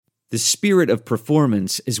The spirit of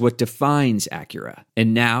performance is what defines Acura.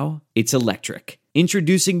 And now, it's electric.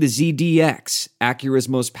 Introducing the ZDX, Acura's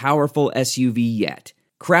most powerful SUV yet.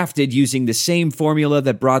 Crafted using the same formula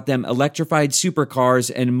that brought them electrified supercars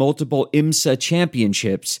and multiple IMSA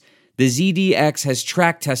championships, the ZDX has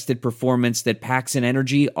track-tested performance that packs an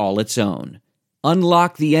energy all its own.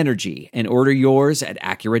 Unlock the energy and order yours at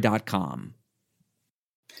Acura.com.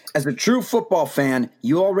 As a true football fan,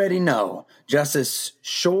 you already know, just as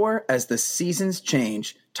sure as the seasons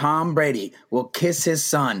change, Tom Brady will kiss his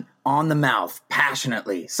son on the mouth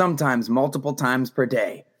passionately, sometimes multiple times per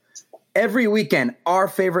day. Every weekend, our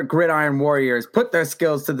favorite gridiron warriors put their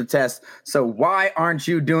skills to the test, so why aren't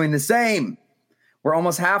you doing the same? We're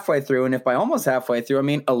almost halfway through, and if by almost halfway through, I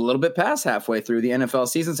mean a little bit past halfway through the NFL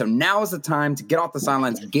season. So now is the time to get off the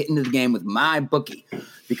sidelines and get into the game with MyBookie,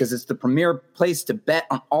 because it's the premier place to bet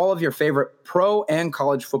on all of your favorite pro and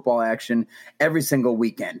college football action every single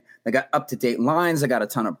weekend. They got up-to-date lines. They got a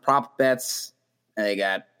ton of prop bets. They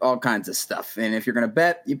got all kinds of stuff. And if you're going to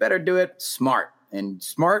bet, you better do it smart. And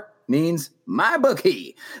smart means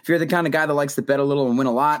MyBookie. If you're the kind of guy that likes to bet a little and win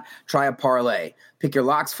a lot, try a parlay. Pick your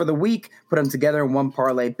locks for the week, put them together in one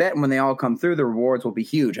parlay bet, and when they all come through, the rewards will be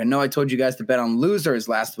huge. I know I told you guys to bet on losers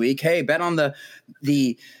last week. Hey, bet on the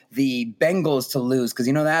Bengals to lose, because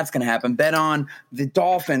you know that's going to happen. Bet on the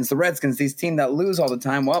Dolphins, the Redskins, these teams that lose all the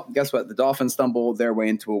time. Well, guess what? The Dolphins stumble their way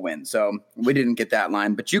into a win. So we didn't get that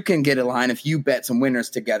line, but you can get a line if you bet some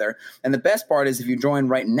winners together. And the best part is if you join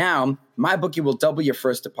right now, MyBookie will double your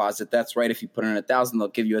first deposit. That's right. If you put in $1,000, they'll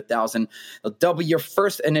give you $1,000. They'll double your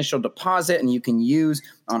first initial deposit, and you can use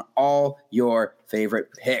on all your favorite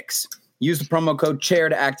picks. Use the promo code CHAIR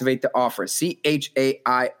to activate the offer.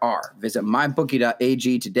 CHAIR. Visit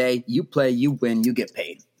mybookie.ag today. You play, you win, you get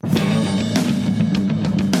paid. Go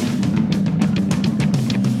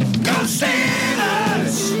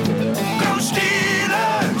Steelers! Go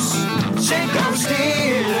Steelers! Say go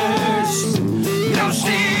Steelers! Go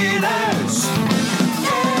Steelers!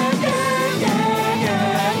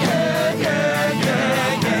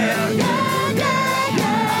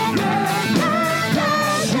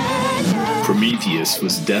 Prometheus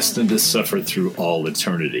was destined to suffer through all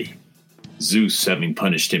eternity, Zeus having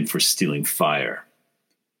punished him for stealing fire.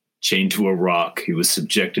 Chained to a rock, he was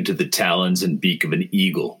subjected to the talons and beak of an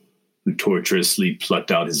eagle, who tortuously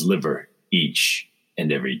plucked out his liver each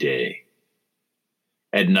and every day.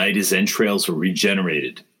 At night, his entrails were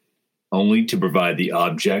regenerated, only to provide the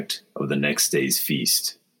object of the next day's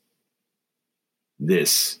feast.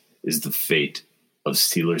 This is the fate of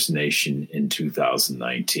Steelers Nation in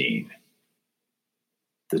 2019.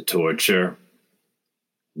 The torture,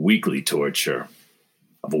 weekly torture,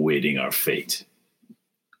 of awaiting our fate.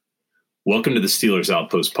 Welcome to the Steelers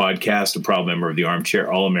Outpost podcast, a proud member of the Armchair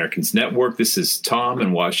All-Americans Network. This is Tom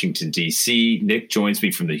in Washington, D.C. Nick joins me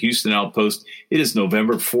from the Houston Outpost. It is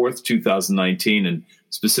November 4th, 2019, and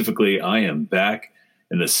specifically, I am back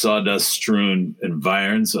in the sawdust-strewn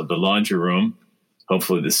environs of the laundry room.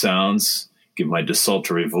 Hopefully the sounds give my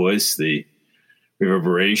desultory voice the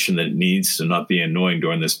reverberation that it needs to not be annoying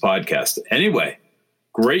during this podcast. Anyway,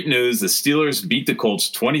 great news. The Steelers beat the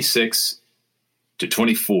Colts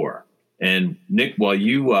 26-24. And Nick, while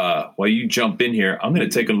you jump in here, I'm going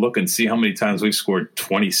to take a look and see how many times we've scored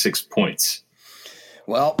 26 points.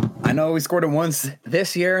 Well, I know we scored it once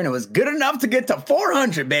this year, and it was good enough to get to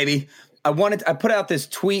 400, baby. I put out this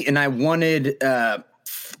tweet, and I wanted,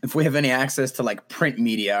 if we have any access to like print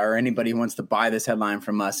media or anybody who wants to buy this headline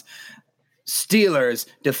from us, Steelers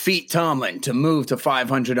defeat Tomlin to move to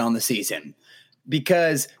 500 on the season.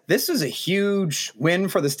 Because this was a huge win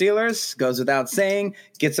for the Steelers, goes without saying,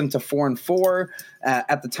 gets them to 4-4.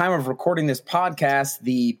 At the time of recording this podcast,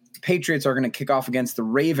 the Patriots are going to kick off against the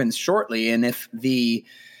Ravens shortly. And if the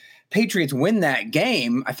Patriots win that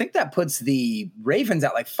game, I think that puts the Ravens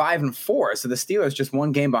at like 5-4. So the Steelers just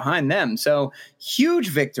one game behind them. So huge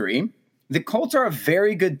victory. The Colts are a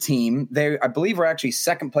very good team. They, I believe, are actually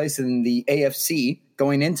second place in the AFC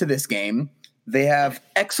going into this game. They have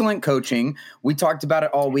excellent coaching. We talked about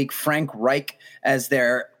it all week. Frank Reich as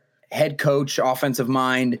their head coach, offensive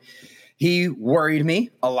mind. He worried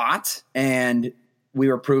me a lot, and we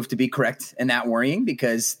were proved to be correct in that worrying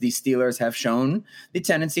because the Steelers have shown the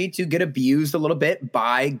tendency to get abused a little bit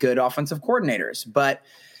by good offensive coordinators. But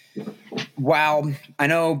while I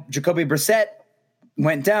know Jacoby Brissett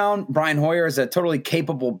went down, Brian Hoyer is a totally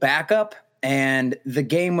capable backup, and the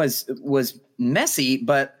game was messy,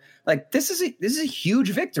 but like this is a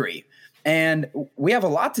huge victory. And we have a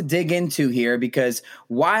lot to dig into here because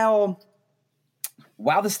while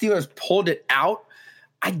the Steelers pulled it out,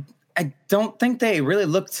 I don't think they really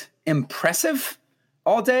looked impressive.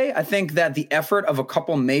 all day. I think that the effort of a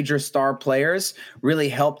couple major star players really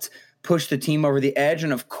helped push the team over the edge.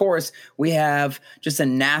 And of course, we have just a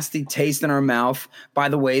nasty taste in our mouth by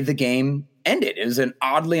the way the game ended. It was an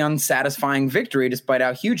oddly unsatisfying victory despite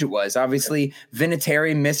how huge it was. Obviously,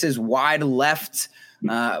 Vinatieri misses wide left,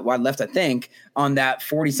 I think, on that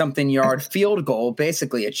 40-something yard field goal,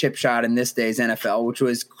 basically a chip shot in this day's NFL, which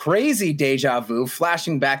was crazy deja vu,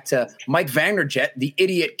 flashing back to Mike Vanderjet, the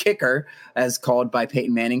idiot kicker, as called by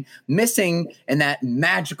Peyton Manning, missing in that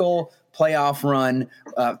magical playoff run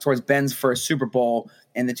towards Ben's first Super Bowl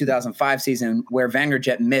in the 2005 season, where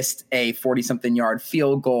Vanderjet missed a 40-something yard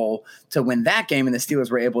field goal to win that game, and the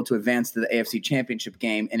Steelers were able to advance to the AFC Championship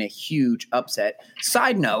game in a huge upset.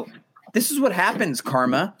 Side note, this is what happens,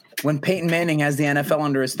 Karma, when Peyton Manning has the NFL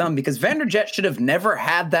under his thumb, because Vanderjet should have never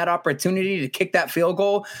had that opportunity to kick that field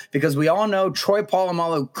goal, because we all know Troy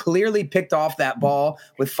Polamalu clearly picked off that ball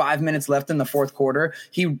with 5 minutes left in the fourth quarter.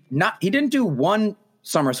 He didn't do one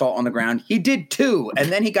somersault on the ground. He did two,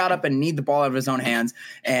 and then he got up and kneed the ball out of his own hands,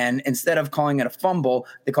 and instead of calling it a fumble,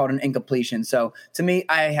 they called it an incompletion. So to me,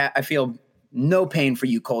 I feel no pain for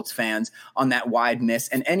you Colts fans on that wide miss.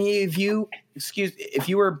 And any of you, if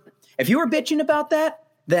you were bitching about that,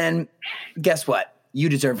 then guess what? You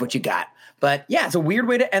deserve what you got. But yeah, it's a weird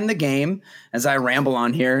way to end the game as I ramble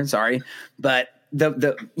on here. Sorry. But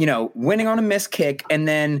the winning on a missed kick, and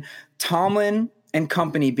then Tomlin and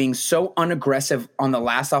company being so unaggressive on the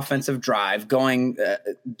last offensive drive, going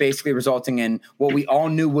basically resulting in what we all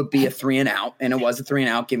knew would be a 3-and-out, and it was a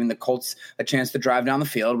 3-and-out, giving the Colts a chance to drive down the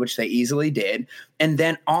field, which they easily did. And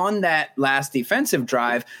then on that last defensive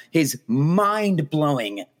drive, his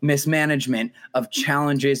mind-blowing mismanagement of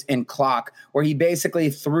challenges and clock, where he basically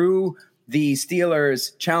threw the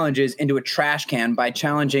Steelers' challenges into a trash can by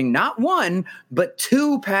challenging not one, but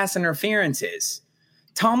two pass interferences.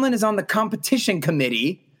 Tomlin is on the competition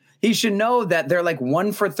committee. He should know that they're like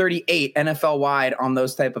 1 for 38 NFL wide on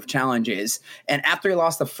those type of challenges. And after he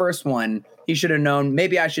lost the first one, he should have known,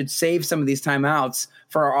 maybe I should save some of these timeouts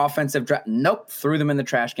for our offensive draft. Nope, threw them in the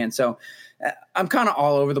trash can. So I'm kind of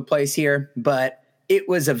all over the place here, but it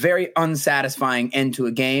was a very unsatisfying end to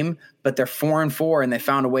a game. But they're 4-4, and they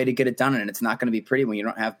found a way to get it done, and it's not going to be pretty when you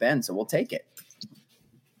don't have Ben. So we'll take it.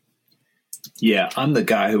 Yeah, I'm the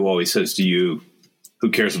guy who always says to you, who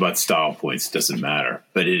cares about style points? Doesn't matter.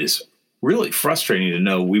 But it is really frustrating to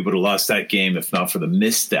know we would have lost that game if not for the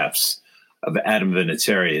missteps of Adam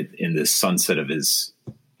Vinatieri in the sunset of his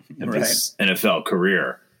NFL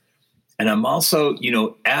career. And I'm also,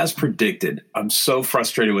 as predicted, I'm so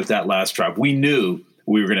frustrated with that last drive. We knew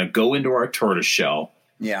we were going to go into our tortoise shell.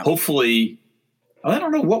 Yeah. Hopefully, I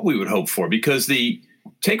don't know what we would hope for, because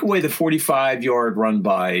take away the 45-yard run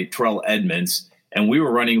by Terrell Edmonds, and we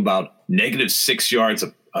were running about -6 yards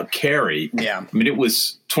a carry. Yeah. I mean, it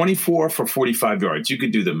was 24 for 45 yards. You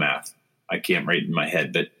could do the math. I can't right in my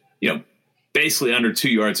head, but, basically under 2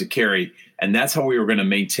 yards a carry. And that's how we were going to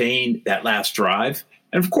maintain that last drive.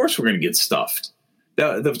 And of course we're going to get stuffed.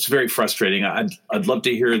 That's very frustrating. I'd love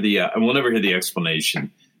to hear I will never hear the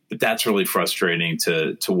explanation, but that's really frustrating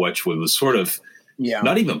to watch what was sort of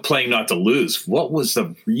not even playing not to lose. What was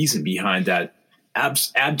the reason behind that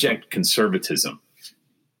abject conservatism?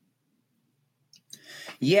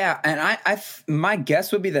 Yeah, and my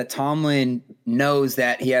guess would be that Tomlin knows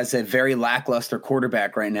that he has a very lackluster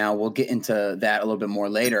quarterback right now. We'll get into that a little bit more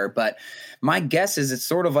later, but my guess is it's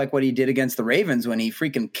sort of like what he did against the Ravens when he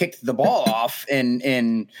freaking kicked the ball off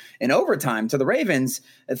in overtime to the Ravens,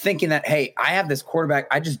 thinking that, hey, I have this quarterback.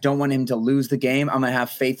 I just don't want him to lose the game. I'm going to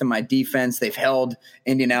have faith in my defense. They've held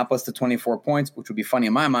Indianapolis to 24 points, which would be funny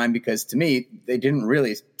in my mind because to me, they didn't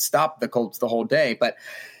really stop the Colts the whole day, but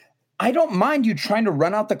I don't mind you trying to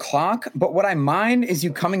run out the clock, but what I mind is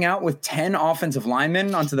you coming out with 10 offensive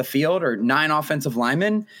linemen onto the field or 9 offensive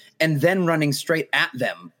linemen and then running straight at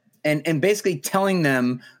them and basically telling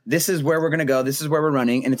them this is where we're going to go, this is where we're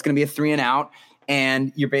running, and it's going to be a 3-and-out,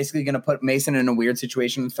 and you're basically going to put Mason in a weird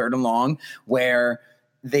situation, 3rd and long, where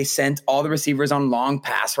they sent all the receivers on long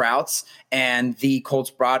pass routes, and the Colts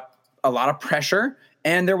brought a lot of pressure.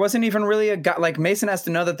 And there wasn't even really a guy like Mason has to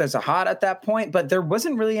know that there's a hot at that point, but there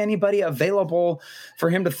wasn't really anybody available for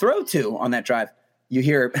him to throw to on that drive. You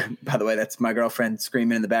hear, by the way, that's my girlfriend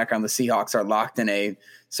screaming in the background. The Seahawks are locked in a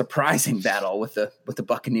surprising battle with the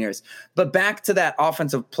Buccaneers. But back to that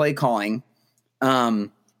offensive play calling.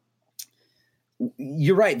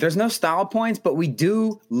 you're right. There's no style points, but we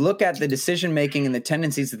do look at the decision-making and the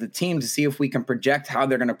tendencies of the team to see if we can project how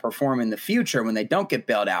they're going to perform in the future when they don't get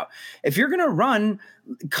bailed out. If you're going to run,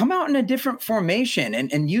 come out in a different formation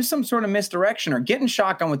and use some sort of misdirection, or get in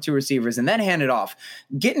shotgun with two receivers and then hand it off.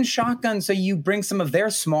 Get in shotgun so you bring some of their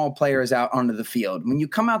small players out onto the field. When you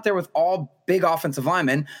come out there with all big offensive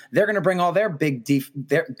linemen, they're going to bring all their big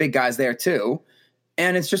guys there too.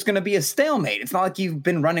 And it's just going to be a stalemate. It's not like you've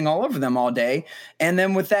been running all over them all day. And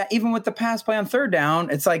then with that, even with the pass play on third down,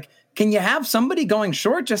 it's like, can you have somebody going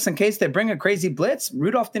short just in case they bring a crazy blitz?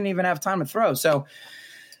 Rudolph didn't even have time to throw. So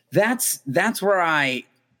that's where I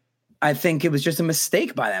think it was just a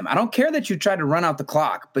mistake by them. I don't care that you tried to run out the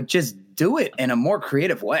clock, but just do it in a more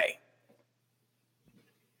creative way.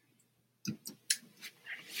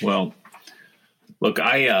 Well, look,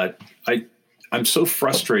 I'm so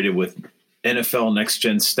frustrated with NFL Next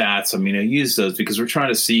Gen stats. I mean, I use those because we're trying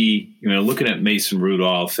to see, looking at Mason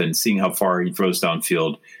Rudolph and seeing how far he throws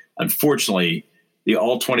downfield. Unfortunately, the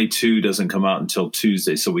all 22 doesn't come out until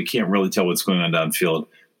Tuesday, so we can't really tell what's going on downfield.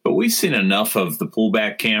 But we've seen enough of the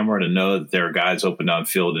pullback camera to know that there are guys open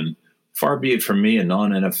downfield, and far be it from me, a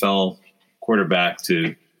non-NFL quarterback,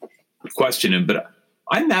 to question him. But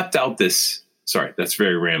I mapped out this. Sorry, that's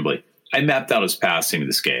very rambly. I mapped out his passing in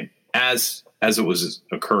this game as it was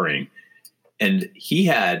occurring. And he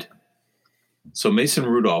had, so Mason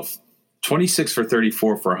Rudolph, 26 for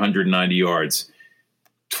 34 for 190 yards,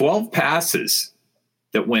 12 passes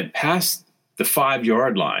that went past the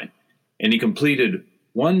 5-yard line. And he completed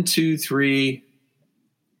 4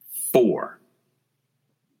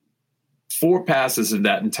 passes of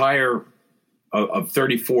that entire of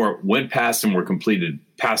 34 went past and were completed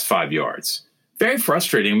past 5 yards. Very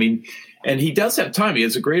frustrating. I mean, and he does have time. He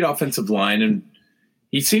has a great offensive line, and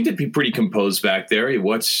he seemed to be pretty composed back there.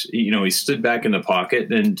 He stood back in the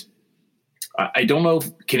pocket, and I don't know.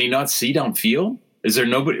 Can he not see downfield? Is there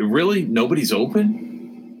nobody's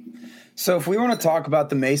open? So if we want to talk about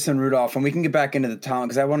the Mason Rudolph, and we can get back into the Tomlin,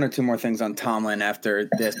 because I have one or two more things on Tomlin after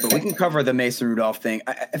this, but we can cover the Mason Rudolph thing.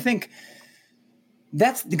 I think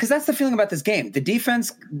that's the feeling about this game. The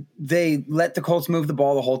defense, they let the Colts move the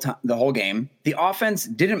ball the whole game. The offense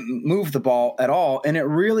didn't move the ball at all, and it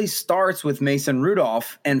really starts with Mason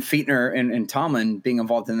Rudolph and Fichtner and Tomlin being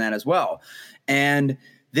involved in that as well. And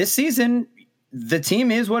this season, the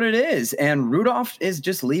team is what it is, and Rudolph is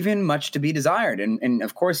just leaving much to be desired. And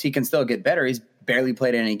of course, he can still get better. He's barely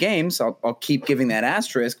played any games, so I'll keep giving that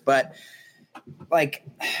asterisk. But like,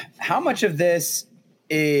 how much of this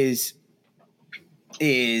is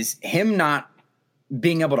him not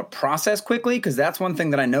being able to process quickly? Because that's one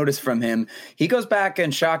thing that I noticed from him. He goes back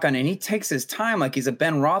in shotgun and he takes his time like he's a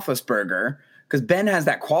Ben Roethlisberger, because Ben has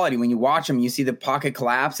that quality. When you watch him, you see the pocket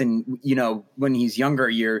collapse, and when he's younger,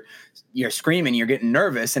 you're screaming, you're getting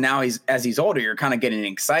nervous, and now as he's older, you're kind of getting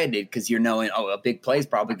excited because you're knowing, a big play is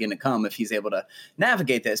probably going to come if he's able to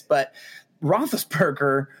navigate this.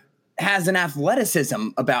 Roethlisberger has an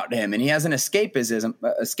athleticism about him, and he has an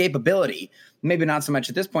escapability. Maybe not so much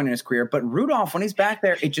at this point in his career, but Rudolph, when he's back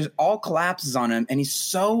there, it just all collapses on him, and he's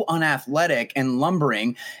so unathletic and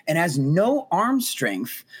lumbering and has no arm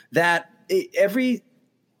strength that every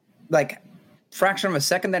fraction of a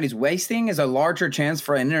second that he's wasting is a larger chance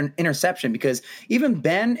for an interception. Because even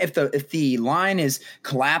Ben, if the line is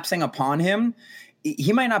collapsing upon him,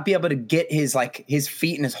 he might not be able to get his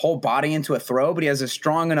feet and his whole body into a throw, but he has a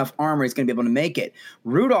strong enough arm where he's going to be able to make it.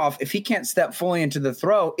 Rudolph, if he can't step fully into the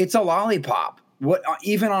throw, it's a lollipop.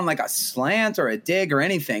 Even on a slant or a dig or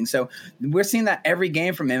anything. So we're seeing that every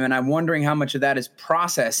game from him, and I'm wondering how much of that is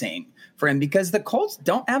processing for him, because the Colts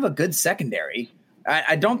don't have a good secondary.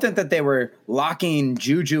 I don't think that they were locking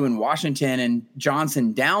Juju and Washington and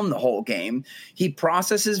Johnson down the whole game. He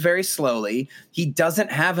processes very slowly. He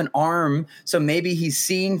doesn't have an arm, so maybe he's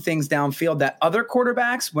seeing things downfield that other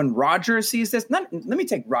quarterbacks, when Rodgers sees this, let me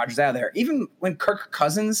take Rodgers out of there. Even when Kirk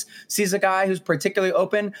Cousins sees a guy who's particularly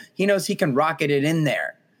open, he knows he can rocket it in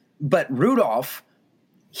there. But Rudolph,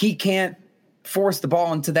 he can't force the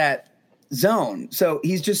ball into that zone. So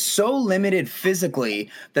he's just so limited physically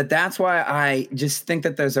that's why I just think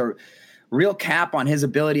that there's a real cap on his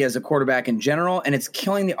ability as a quarterback in general, and it's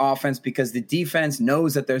killing the offense because the defense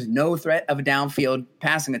knows that there's no threat of a downfield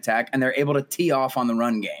passing attack, and they're able to tee off on the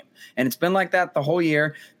run game. And it's been like that the whole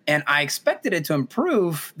year, and I expected it to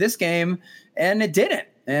improve this game, and it didn't.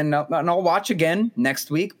 And I'll watch again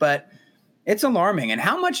next week, but it's alarming. And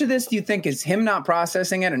how much of this do you think is him not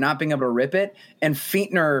processing it and not being able to rip it, and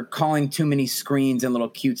Fichtner calling too many screens and little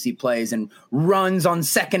cutesy plays and runs on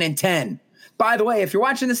 2nd and 10? By the way, if you're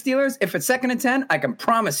watching the Steelers, if it's 2nd and 10, I can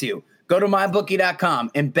promise you, go to mybookie.com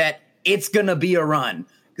and bet it's going to be a run.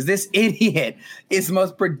 Because this idiot is the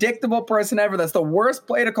most predictable person ever. That's the worst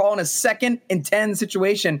play to call in a 2nd and 10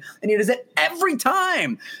 situation. And he does it every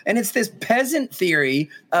time. And it's this peasant theory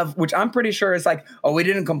of which I'm pretty sure is like, oh, we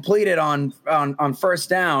didn't complete it on first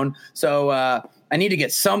down. So I need to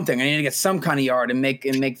get something. I need to get some kind of yard and make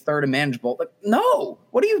 3rd and manageable. Like, no,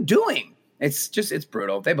 what are you doing? It's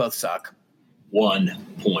brutal. They both suck.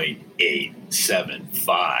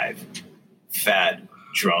 1.875. Fat,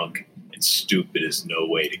 drunk, and stupid is no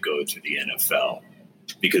way to go to the NFL,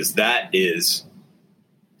 because that is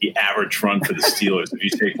the average run for the Steelers if you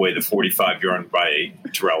take away the 45-yard by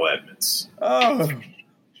Terrell Edmonds. Oh,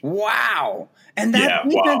 wow. And that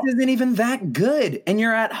defense isn't even that good, and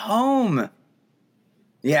you're at home.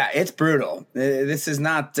 Yeah, it's brutal. This is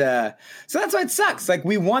not so that's why it sucks. Like,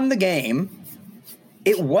 we won the game.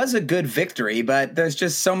 It was a good victory, but there's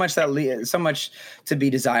just so much to be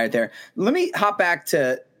desired there. Let me hop back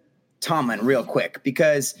to Tomlin real quick,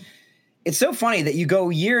 because it's so funny that you go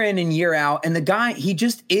year in and year out, and the guy, he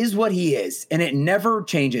just is what he is, and it never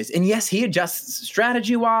changes. And yes, he adjusts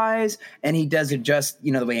strategy-wise, and he does adjust,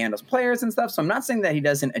 the way he handles players and stuff. So I'm not saying that he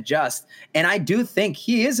doesn't adjust. And I do think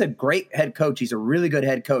he is a great head coach. He's a really good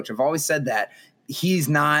head coach. I've always said that. He's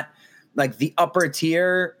not like the upper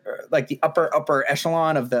tier, like the upper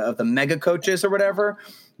echelon of the mega coaches or whatever.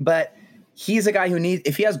 But he's a guy who needs,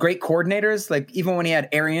 if he has great coordinators, like even when he had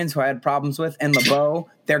Arians, who I had problems with, and LeBeau,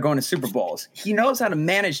 they're going to Super Bowls. He knows how to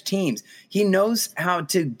manage teams. He knows how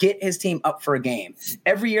to get his team up for a game.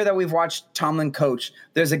 Every year that we've watched Tomlin coach,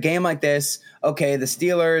 there's a game like this. Okay, the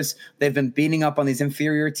Steelers, they've been beating up on these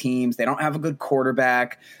inferior teams. They don't have a good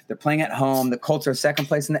quarterback. They're playing at home. The Colts are 2nd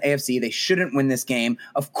place in the AFC. They shouldn't win this game.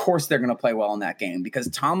 Of course they're going to play well in that game, because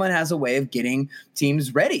Tomlin has a way of getting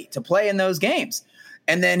teams ready to play in those games.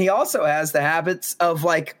 And then he also has the habits of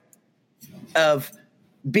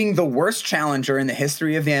being the worst challenger in the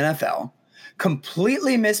history of the NFL,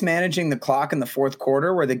 completely mismanaging the clock in the 4th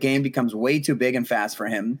quarter where the game becomes way too big and fast for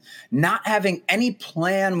him, not having any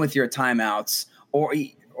plan with your timeouts, or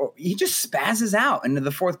he just spazzes out into the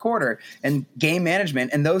 4th quarter, and game management.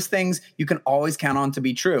 And those things you can always count on to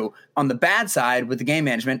be true on the bad side with the game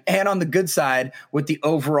management, and on the good side with the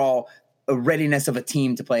overall readiness of a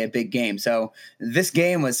team to play a big game. So this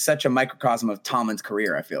game was such a microcosm of Tomlin's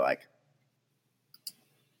career, I feel like.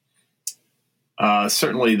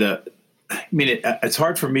 Certainly it's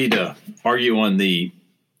hard for me to argue on the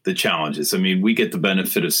challenges. I mean, we get the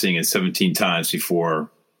benefit of seeing it 17 times before.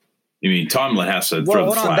 Tomlin has to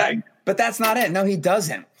throw the flag. But that's not it. No, he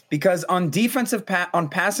doesn't. Because on on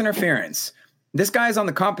pass interference, this guy's on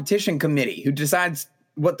the competition committee who decides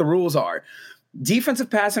what the rules are. Defensive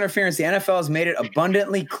pass interference, the NFL has made it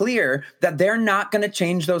abundantly clear that they're not going to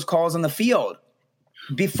change those calls on the field.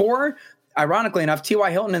 Before, ironically enough,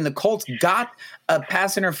 T.Y. Hilton and the Colts got a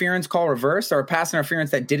pass interference call reversed, or a pass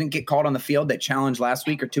interference that didn't get called on the field that challenged last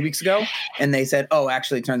week or 2 weeks ago. And they said, oh,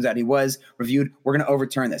 actually, it turns out he was reviewed. We're going to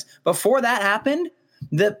overturn this. Before that happened,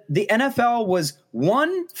 the NFL was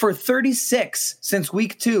 1 for 36 since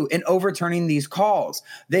week 2 in overturning these calls.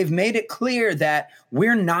 They've made it clear that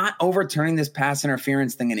we're not overturning this pass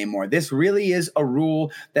interference thing anymore. This really is a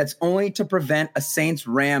rule that's only to prevent a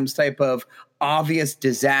Saints-Rams type of obvious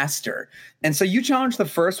disaster. And so you challenged the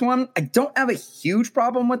first one. I don't have a huge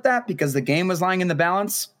problem with that because the game was lying in the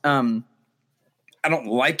balance. I don't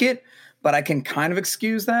like it, but I can kind of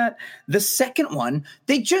excuse that. The second one,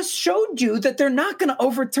 they just showed you that they're not going to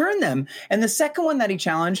overturn them. And the second one that he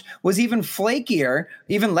challenged was even flakier,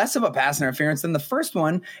 even less of a pass interference than the first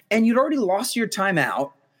one. And you'd already lost your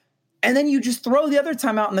timeout. And then you just throw the other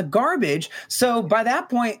timeout in the garbage. So by that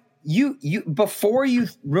point, you before you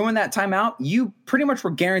ruin that timeout, you pretty much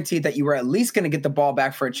were guaranteed that you were at least going to get the ball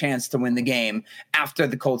back for a chance to win the game after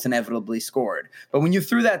the Colts inevitably scored. But when you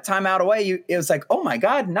threw that timeout away, it was like, oh my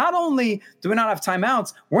God, not only do we not have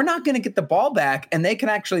timeouts, we're not going to get the ball back, and they can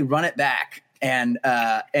actually run it back and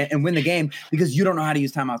win the game because you don't know how to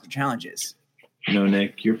use timeouts or challenges.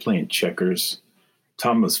 Nick, you're playing checkers.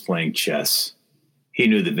 Tom was playing chess. He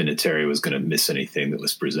knew that Vinatieri was going to miss anything that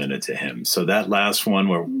was presented to him. So that last one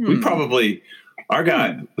where we probably, our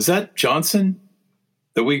guy, was that Johnson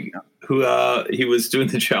who he was doing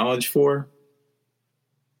the challenge for?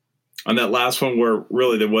 On that last one where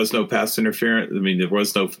really there was no pass interference. I mean, there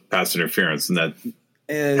was no pass interference in that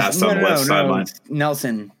pass on the left sideline.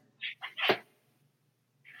 Nelson.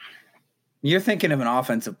 You're thinking of an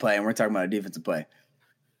offensive play, and we're talking about a defensive play.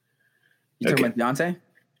 You talking about Dante?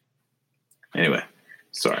 Anyway.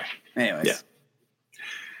 Sorry. Anyways. Yeah.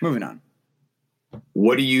 Moving on.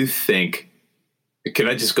 What do you think? Can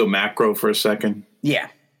I just go macro for a second? Yeah.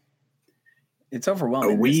 It's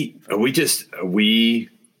overwhelming. Are we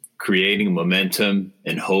creating momentum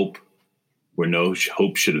and hope where no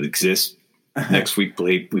hope should exist? Next week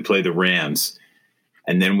we play the Rams,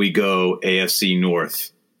 and then we go AFC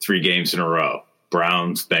North 3 games in a row.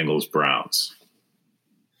 Browns, Bengals, Browns.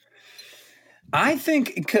 I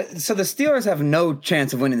think so. The Steelers have no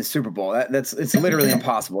chance of winning the Super Bowl. It's literally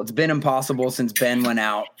impossible. It's been impossible since Ben went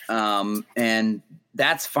out, and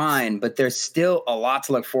that's fine. But there's still a lot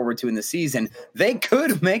to look forward to in the season. They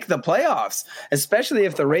could make the playoffs, especially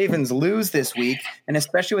if the Ravens lose this week, and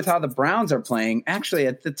especially with how the Browns are playing. Actually,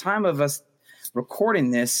 at the time of us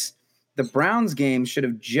recording this, the Browns game should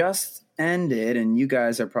have just ended, and you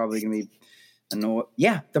guys are probably going to be.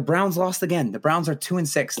 Yeah, the Browns lost again. The Browns are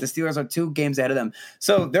 2-6. The Steelers are 2 games ahead of them.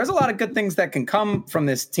 So there's a lot of good things that can come from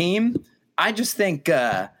this team. I just think,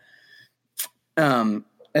 as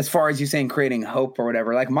far as you saying creating hope or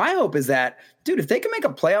whatever, like my hope is that, dude, if they can make a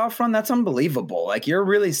playoff run, that's unbelievable. Like you're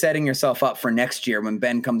really setting yourself up for next year when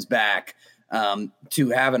Ben comes back to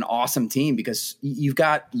have an awesome team because you've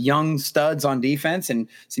got young studs on defense and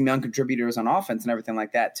some young contributors on offense and everything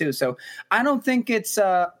like that too. So I don't think it's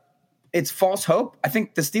false hope. I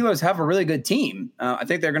think the Steelers have a really good team. I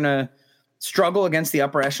think they're going to struggle against the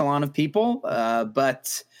upper echelon of people,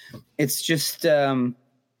 but it's just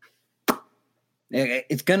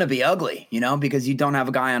it's going to be ugly, because you don't have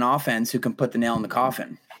a guy on offense who can put the nail in the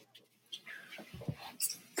coffin.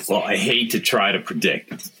 Well, I hate to try to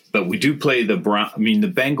predict, but we do play the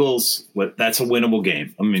Bengals. That's a winnable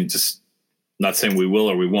game. Just not saying we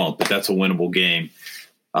will or we won't, but that's a winnable game.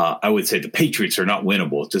 I would say the Patriots are not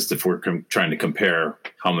winnable, just if we're trying to compare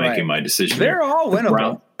how I'm making my decision. They're all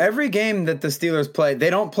winnable. Every game that the Steelers play, they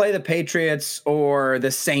don't play the Patriots or the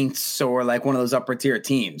Saints or like one of those upper tier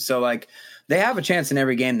teams. So like they have a chance in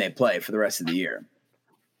every game they play for the rest of the year.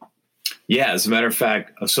 Yeah, as a matter of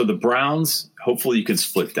fact, so the Browns, hopefully you can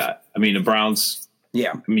split that. The Browns,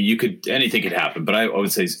 anything could happen, but I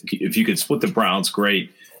would say if you could split the Browns,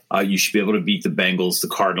 great. You should be able to beat the Bengals. The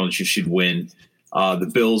Cardinals, you should win. The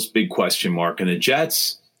Bills, big question mark. And the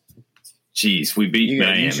Jets, geez, we beat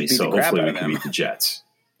Miami, so hopefully we can beat the Jets.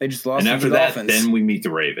 They just lost. And after that, then we meet the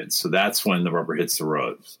Ravens. So that's when the rubber hits the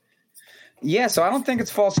road. Yeah, so I don't think it's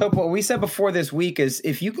false hope. What we said before this week is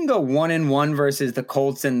if you can go 1-1 versus the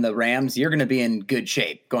Colts and the Rams, you're going to be in good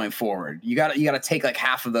shape going forward. You got to take like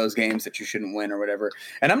half of those games that you shouldn't win or whatever.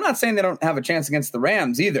 And I'm not saying they don't have a chance against the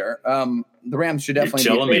Rams either. The Rams should definitely.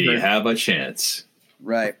 You're telling me you have a chance,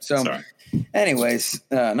 right? So. Sorry. Anyways,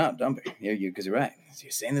 no, don't be. Because you're right.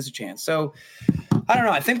 You're saying there's a chance. So, I don't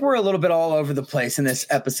know. I think we're a little bit all over the place in this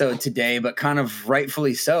episode today, but kind of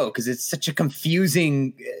rightfully so because it's such a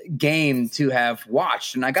confusing game to have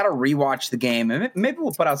watched. And I got to rewatch the game. And maybe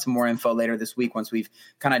we'll put out some more info later this week once we've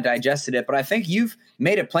kind of digested it. But I think you've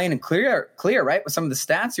made it plain and clear, right, with some of the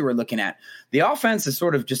stats you were looking at. The offense is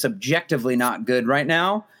sort of just objectively not good right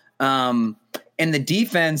now. And the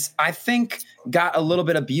defense, I think, got a little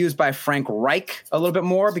bit abused by Frank Reich a little bit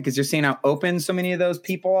more because you're seeing how open so many of those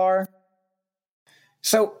people are.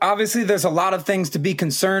 So obviously there's a lot of things to be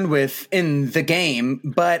concerned with in the game,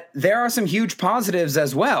 but there are some huge positives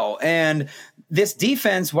as well. And this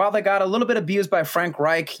defense, while they got a little bit abused by Frank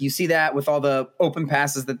Reich, you see that with all the open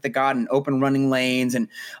passes that they got and open running lanes and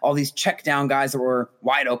all these check down guys that were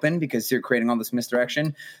wide open because you're creating all this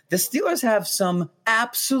misdirection. The Steelers have some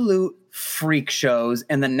absolute freak shows,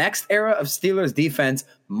 and the next era of Steelers defense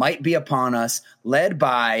might be upon us, led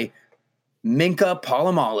by Minkah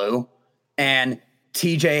Polamalu and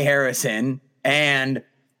TJ Harrison and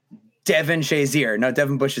Devin Shazier. No,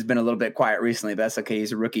 Devin Bush has been a little bit quiet recently, but that's okay.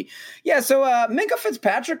 He's a rookie. Yeah, so Minkah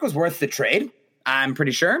Fitzpatrick was worth the trade, I'm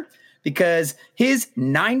pretty sure, because his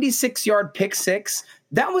 96-yard pick six,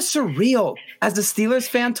 that was surreal as a Steelers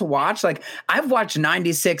fan to watch. Like, I've watched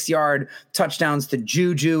 96-yard touchdowns to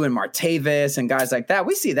Juju and Martavis and guys like that.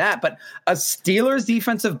 We see that, but a Steelers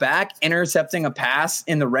defensive back intercepting a pass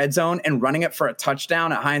in the red zone and running it for a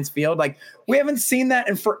touchdown at Heinz Field, like, we haven't seen that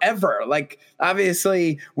in forever. Like,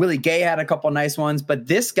 obviously, Willie Gay had a couple nice ones, but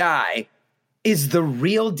this guy is the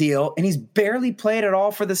real deal, and he's barely played at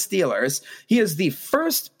all for the Steelers. He is the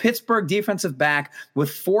first Pittsburgh defensive back with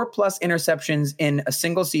 4+ interceptions in a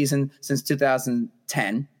single season since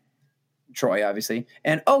 2010. Troy, obviously.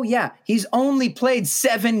 And, oh, yeah, he's only played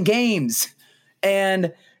 7 games.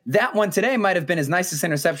 And that one today might have been his nicest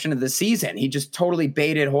interception of the season. He just totally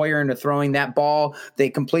baited Hoyer into throwing that ball.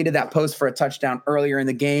 They completed that post for a touchdown earlier in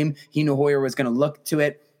the game. He knew Hoyer was going to look to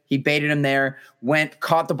it. He baited him there,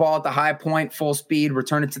 caught the ball at the high point, full speed,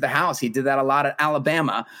 returned it to the house. He did that a lot at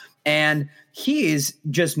Alabama. And he has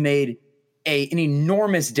just made an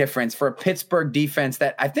enormous difference for a Pittsburgh defense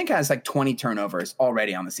that I think has like 20 turnovers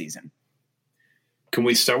already on the season. Can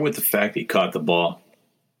we start with the fact he caught the ball?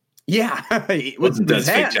 Yeah. Wasn't that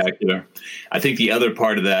spectacular? I think the other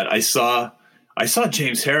part of that, I saw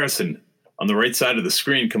James Harrison on the right side of the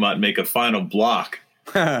screen come out and make a final block,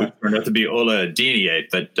 which turned out to be Ola Adeniyi,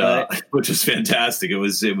 but which was fantastic. It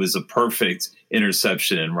was a perfect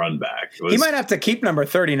interception and run back. He might have to keep number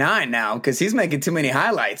 39 now because he's making too many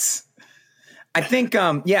highlights. I think,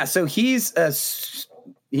 so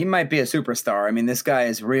he might be a superstar. I mean, this guy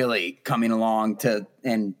is really coming along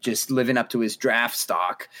and just living up to his draft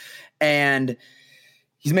stock. And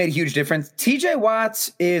he's made a huge difference. TJ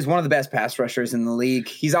Watts is one of the best pass rushers in the league.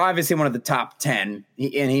 He's obviously one of the top 10,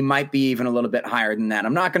 and he might be even a little bit higher than that.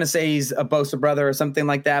 I'm not going to say he's a Bosa brother or something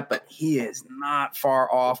like that, but he is not far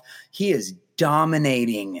off. He is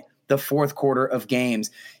dominating the fourth quarter of games.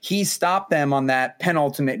 He stopped them on that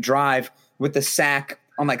penultimate drive with the sack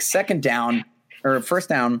on like second down or first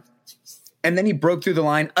down. And then he broke through the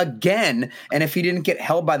line again. And if he didn't get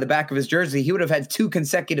held by the back of his jersey, he would have had 2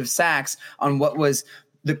 consecutive sacks on what was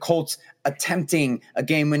the Colts attempting a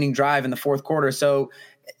game-winning drive in the fourth quarter. So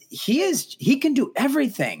he can do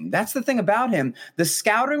everything. That's the thing about him. The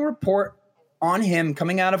scouting report on him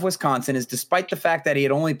coming out of Wisconsin is, despite the fact that he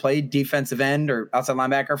had only played defensive end or outside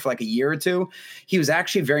linebacker for like a year or two, he was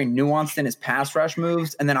actually very nuanced in his pass rush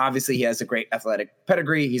moves. And then obviously he has a great athletic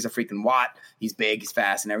pedigree. He's a freaking Watt. He's big, he's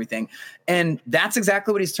fast and everything. And that's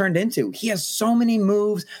exactly what he's turned into. He has so many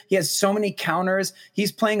moves. He has so many counters.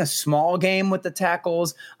 He's playing a small game with the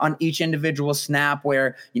tackles on each individual snap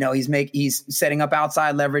where, he's setting up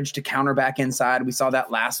outside leverage to counter back inside. We saw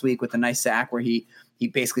that last week with a nice sack where he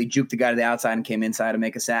basically juked the guy to the outside and came inside to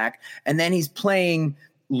make a sack. And then he's playing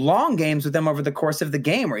long games with them over the course of the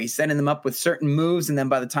game where he's setting them up with certain moves. And then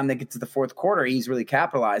by the time they get to the fourth quarter, he's really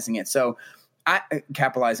capitalizing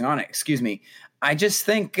on it. Excuse me. I just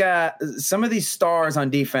think some of these stars on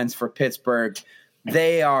defense for Pittsburgh,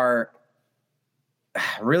 they are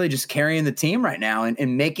really just carrying the team right now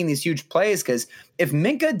and making these huge plays. Because if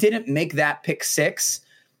Minkah didn't make that pick 6,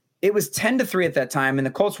 it was 10-3 at that time, and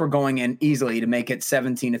the Colts were going in easily to make it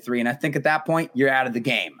 17-3. And I think at that point, you're out of the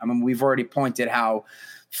game. I mean, we've already pointed how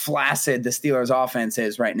flaccid the Steelers' offense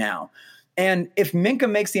is right now. And if Minkah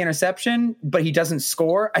makes the interception, but he doesn't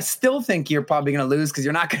score, I still think you're probably going to lose because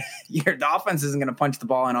the offense isn't going to punch the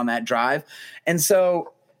ball in on that drive. And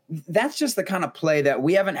so that's just the kind of play that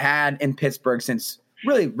we haven't had in Pittsburgh since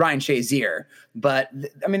really Ryan Shazier. But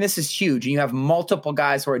I mean, this is huge. And you have multiple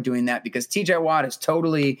guys who are doing that because TJ Watt is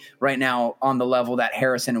totally right now on the level that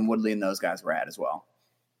Harrison and Woodley and those guys were at as well.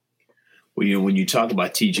 Well, when you talk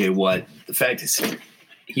about TJ Watt, the fact is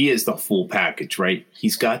he is the full package, right?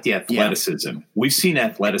 He's got the athleticism. Yeah. We've seen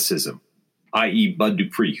athleticism, i.e. Bud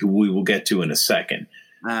Dupree, who we will get to in a second.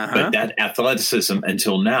 But that athleticism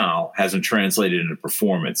until now hasn't translated into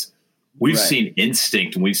performance. We've seen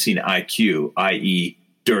instinct and we've seen IQ, i.e.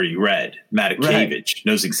 Dirty Red. Matakevich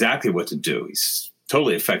knows exactly what to do. He's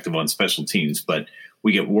totally effective on special teams, but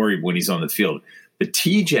we get worried when he's on the field. But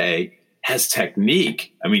TJ has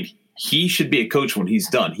technique. I mean, he should be a coach when he's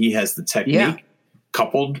done. He has the technique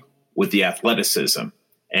coupled with the athleticism,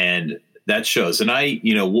 and that shows. And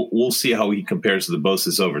we'll see how he compares to the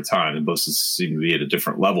Bosa's over time. The Bosa's seem to be at a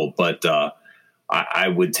different level, but I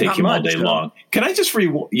would take him all day long. Can I just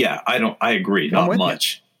I agree. Not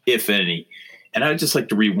much, if any. And I would just like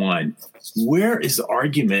to rewind. Where is the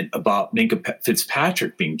argument about Minkah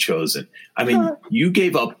Fitzpatrick being chosen? I mean, you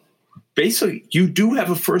gave up – basically, you do have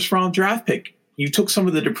a first-round draft pick. You took some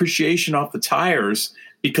of the depreciation off the tires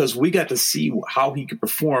because we got to see how he could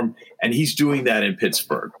perform, and he's doing that in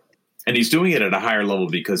Pittsburgh. And he's doing it at a higher level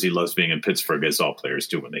because he loves being in Pittsburgh, as all players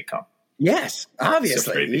do when they come. Yes,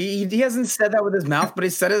 obviously. He hasn't said that with his mouth, but he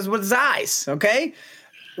said it with his eyes, okay?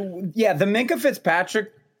 Yeah, the Minkah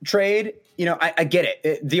Fitzpatrick trade, I get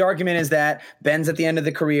it. The argument is that Ben's at the end of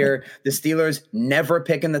the career. The Steelers never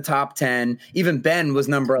pick in the top 10. Even Ben was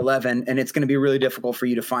number 11, and it's going to be really difficult for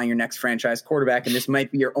you to find your next franchise quarterback, and this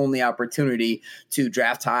might be your only opportunity to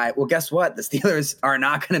draft high. Well, guess what? The Steelers are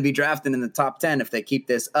not going to be drafted in the top 10 if they keep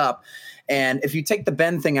this up. And if you take the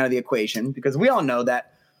Ben thing out of the equation, because we all know that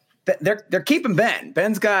they're keeping Ben.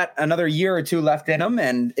 Ben's got another year or two left in him,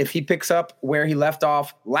 and if he picks up where he left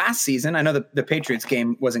off last season, I know the Patriots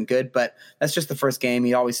game wasn't good, but that's just the first game.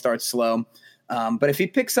 He always starts slow. But if he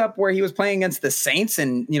picks up where he was playing against the Saints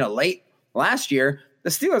and late last year,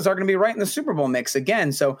 the Steelers are going to be right in the Super Bowl mix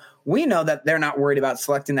again. So we know that they're not worried about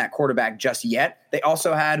selecting that quarterback just yet. They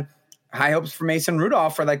also had high hopes for Mason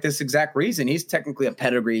Rudolph for like this exact reason. He's technically a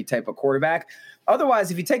pedigree type of quarterback.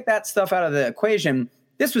 Otherwise, if you take that stuff out of the equation,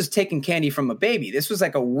 this was taking candy from a baby. This was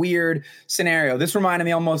like a weird scenario. This reminded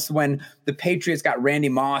me almost when the Patriots got Randy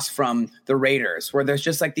Moss from the Raiders, where there's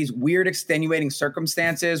just like these weird extenuating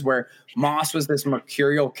circumstances where Moss was this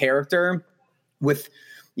mercurial character with,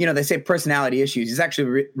 they say personality issues. He's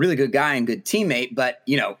actually a really good guy and good teammate, but,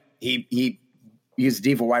 he's a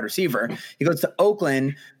diva wide receiver. He goes to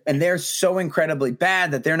Oakland, and they're so incredibly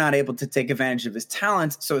bad that they're not able to take advantage of his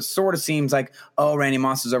talents. So it sort of seems like, oh, Randy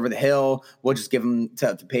Moss is over the hill. We'll just give him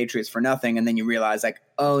to the Patriots for nothing. And then you realize, like,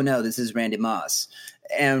 oh, no, this is Randy Moss.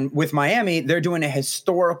 And with Miami, they're doing a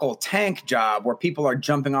historical tank job where people are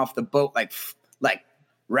jumping off the boat like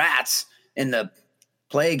rats in the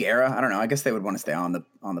plague era. I don't know. I guess they would want to stay on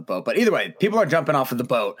the boat, but either way, people are jumping off of the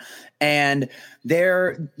boat, and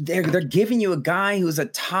they're giving you a guy who's a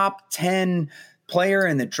top 10 player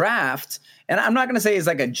in the draft. And I'm not going to say he's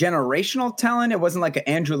like a generational talent. It wasn't like an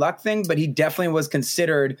Andrew Luck thing, but he definitely was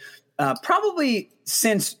considered probably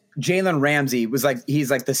since Jalen Ramsey was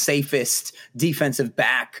he's like the safest defensive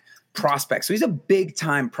back prospect. So he's a big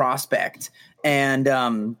time prospect,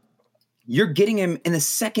 and you're getting him in the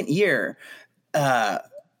second year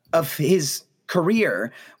of his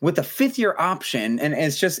career with a 5th-year option. And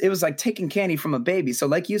it was like taking candy from a baby. So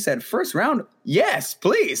like you said, first round, yes,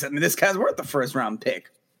 please. I mean, this guy's worth the first round pick.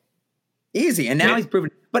 Easy. And now he's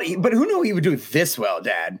proven, but who knew he would do this well,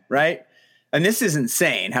 Dad, right? And this is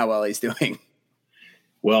insane how well he's doing.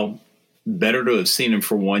 Well, better to have seen him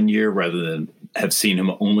for 1 year rather than have seen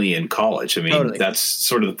him only in college. I mean, totally. That's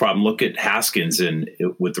sort of the problem. Look at Haskins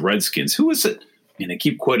with the Redskins. Who is it? And I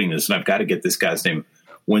keep quoting this, and I've got to get this guy's name.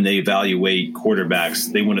 When they evaluate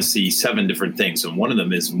quarterbacks, they want to see 7 different things, and one of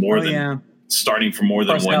them is starting for more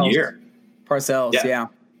than 1 year. Parcells, yeah.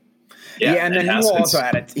 And then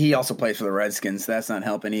he also plays for the Redskins. So that's not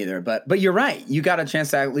helping either. But you're right. You got a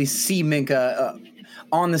chance to at least see Minkah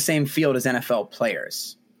on the same field as NFL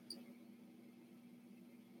players.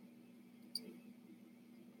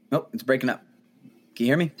 Nope, it's breaking up. Can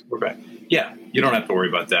you hear me? We're back. Yeah, you don't have to worry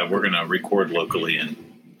about that. We're going to record locally and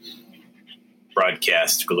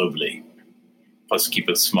broadcast globally. Plus keep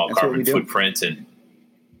a small carbon footprint and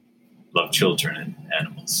love children and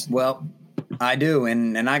animals. Well, I do,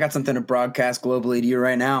 and I got something to broadcast globally to you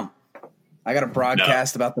right now. I got to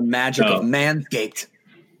broadcast about the magic of Manscaped.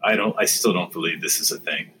 I still don't believe this is a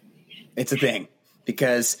thing. It's a thing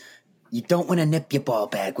because you don't want to nip your ball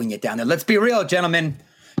bag when you're down there. Let's be real, gentlemen.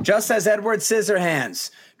 Just as Edward Scissorhands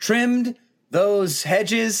trimmed those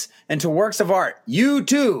hedges into works of art, you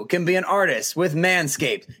too can be an artist with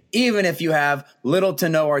Manscaped, even if you have little to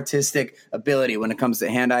no artistic ability when it comes to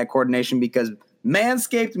hand-eye coordination, because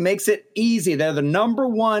Manscaped makes it easy. They're the number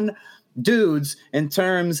one dudes in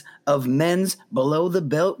terms of men's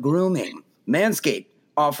below-the-belt grooming. Manscaped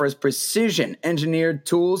offers precision-engineered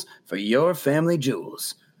tools for your family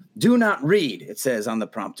jewels. Do not read, it says on the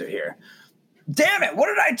prompter here. Damn it, what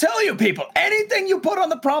did I tell you, people? Anything you put on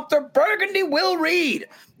the prompter, Burgundy will read.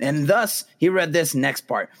 And thus, he read this next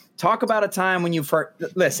part. Talk about a time when you've heard...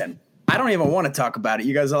 Listen, I don't even want to talk about it.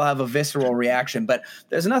 You guys all have a visceral reaction, but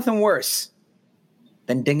there's nothing worse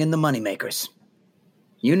than dinging the moneymakers.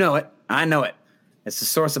 You know it. I know it. It's a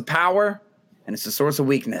source of power, and it's a source of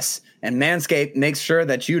weakness. And Manscaped makes sure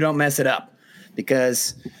that you don't mess it up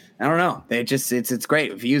because... I don't know. It's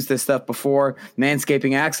great. If you used this stuff before,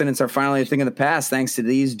 manscaping accidents are finally a thing of the past thanks to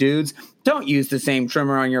these dudes. Don't use the same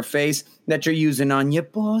trimmer on your face that you're using on your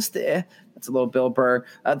balls there. That's a little Bill Burr.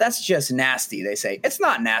 That's just nasty, they say. It's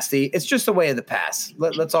not nasty. It's just the way of the past.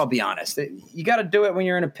 Let's all be honest. You got to do it when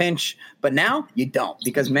you're in a pinch, but now you don't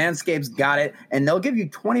because Manscaped's got it, and they'll give you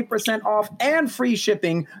 20% off and free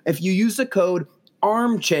shipping if you use the code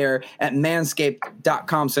armchair at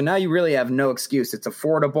manscaped.com. So now you really have no excuse. It's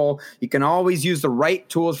affordable. You can always use the right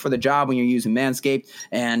tools for the job when you're using Manscaped.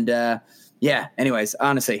 And anyways,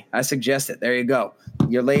 honestly, I suggest it. There you go.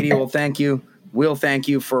 Your lady will thank you. We'll thank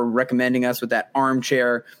you for recommending us with that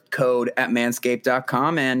armchair code at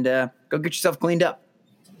manscaped.com, and go get yourself cleaned up.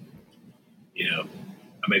 You know,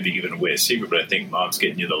 I may be giving away a secret, but I think Mom's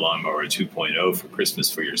getting you the Lawnmower 2.0 for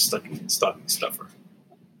Christmas for your stocking stuffer.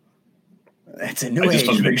 That's a new age. I just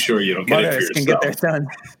want to make sure you don't get it for yourself. Can get their son.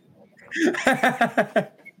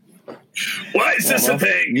 Why is this a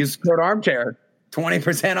thing? Use code armchair.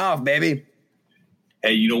 20% off, baby.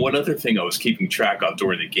 Hey, you know, one other thing I was keeping track of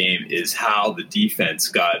during the game is how the defense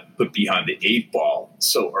got put behind the 8 ball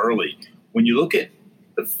so early. When you look at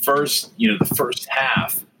the first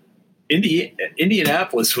half,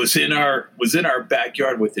 Indianapolis was in our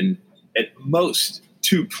backyard within at most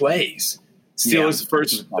 2 plays. Steelers,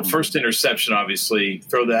 the first interception, obviously,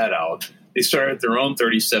 throw that out. They started at their own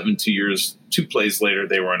 37 2 plays later.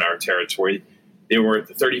 They were in our territory. They were at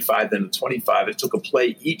the 35, then the 25. It took a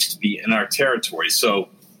play each to be in our territory. So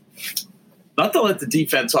not to let the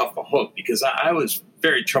defense off the hook, because I was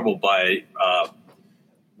very troubled by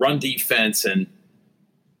run defense and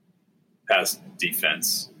pass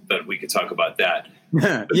defense, but we could talk about that.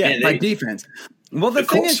 Yeah, defense. Well, the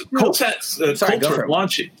thing Colts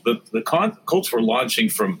Colts were launching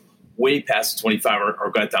from way past the 25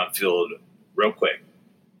 or got downfield real quick.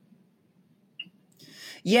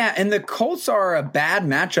 Yeah, and the Colts are a bad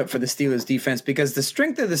matchup for the Steelers defense because the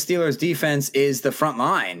strength of the Steelers defense is the front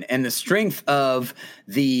line, and the strength of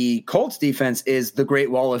the Colts defense is the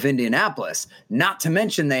Great Wall of Indianapolis. Not to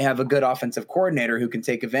mention they have a good offensive coordinator who can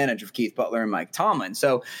take advantage of Keith Butler and Mike Tomlin.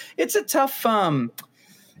 So it's a tough matchup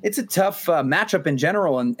in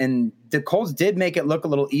general, and the Colts did make it look a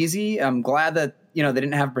little easy. I'm glad that they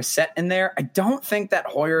didn't have Brissett in there. I don't think that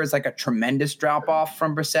Hoyer is like a tremendous drop off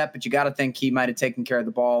from Brissett, but you got to think he might have taken care of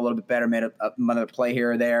the ball a little bit better, made another play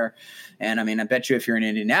here or there. And I mean, I bet you if you're in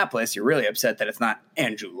Indianapolis, you're really upset that it's not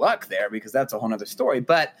Andrew Luck there, because that's a whole other story.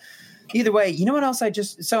 But either way, you know what else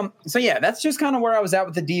so yeah, that's just kind of where I was at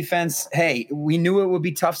with the defense. Hey, we knew it would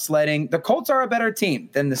be tough sledding. The Colts are a better team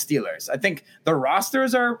than the Steelers. I think the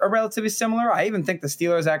rosters are relatively similar. I even think the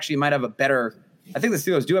Steelers actually might have I think the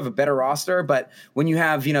Steelers do have a better roster, but when you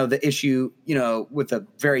have, the issue, with a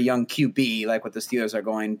very young QB, like what the Steelers are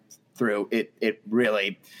going through, it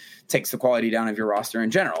really takes the quality down of your roster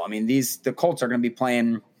in general. I mean, the Colts are going to be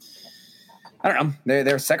playing, I don't know,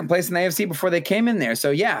 they're second place in the AFC before they came in there. So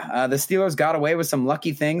yeah, the Steelers got away with some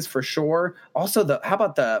lucky things for sure. Also, how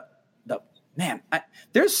about the man?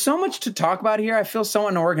 There's so much to talk about here. I feel so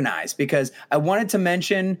unorganized because I wanted to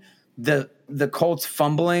mention the Colts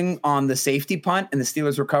fumbling on the safety punt and the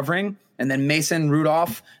Steelers recovering. And then Mason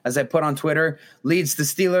Rudolph, as I put on Twitter, leads the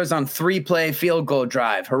Steelers on 3-play field goal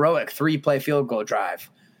drive, heroic 3-play field goal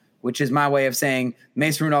drive, which is my way of saying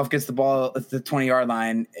Mason Rudolph gets the ball at the 20-yard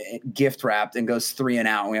line, gift wrapped, and goes 3 and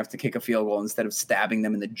out. And we have to kick a field goal instead of stabbing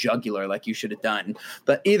them in the jugular like you should have done.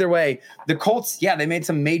 But either way, the Colts, yeah, they made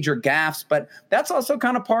some major gaffes, but that's also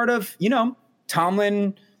kind of part of,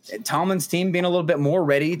 Tomlin's team being a little bit more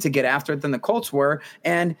ready to get after it than the Colts were.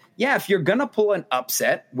 And yeah, if you're going to pull an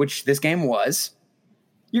upset, which this game was,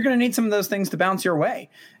 you're going to need some of those things to bounce your way.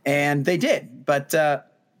 And they did. But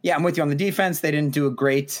yeah, I'm with you on the defense. They didn't do a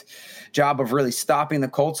great job of really stopping the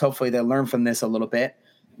Colts. Hopefully they'll learn from this a little bit.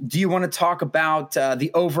 Do you want to talk about the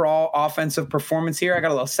overall offensive performance here? I got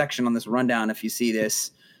a little section on this rundown if you see this.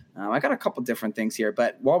 I got a couple different things here.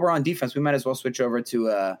 But while we're on defense, we might as well switch over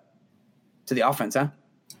to the offense, huh?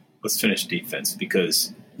 Let's finish defense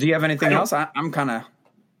because. Do you have anything else? I'm kind of.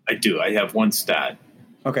 I do. I have one stat.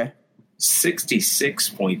 Okay.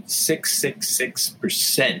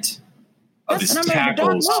 66.666% of his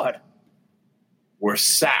tackles were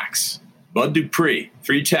sacks. Bud Dupree,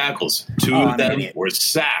 3 tackles. 2 of them were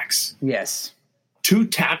sacks. Yes. 2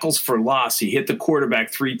 tackles for loss. He hit the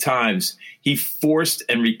quarterback 3 times. He forced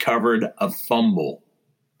and recovered a fumble.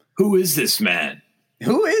 Who is this man?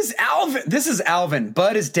 Who is Alvin? This is Alvin.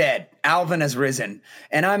 Bud is dead. Alvin has risen.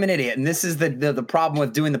 And I'm an idiot. And this is the problem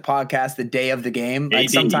with doing the podcast the day of the game. Like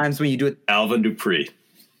sometimes when you do it. Alvin Dupree.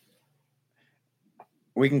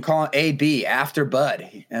 We can call it AB after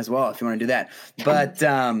Bud as well if you want to do that. But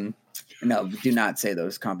no, do not say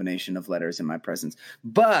those combination of letters in my presence.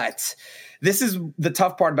 But this is the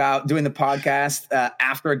tough part about doing the podcast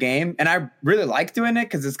after a game. And I really like doing it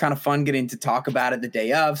because it's kind of fun getting to talk about it the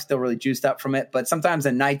day of, still really juiced up from it. But sometimes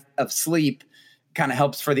a night of sleep kind of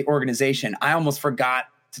helps for the organization. I almost forgot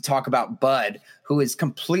to talk about Bud, who is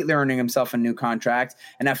completely earning himself a new contract.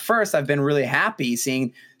 And at first, I've been really happy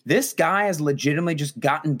seeing this guy has legitimately just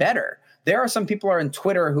gotten better. There are some people on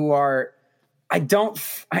Twitter who are I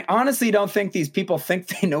honestly don't think these people think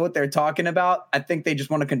they know what they're talking about. I think they just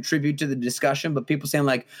want to contribute to the discussion. But people saying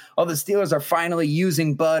like, oh, the Steelers are finally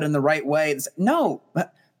using Bud in the right way. No,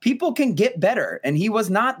 people can get better. And he was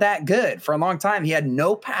not that good for a long time. He had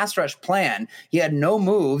no pass rush plan. He had no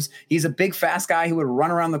moves. He's a big, fast guy who would run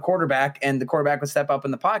around the quarterback and the quarterback would step up in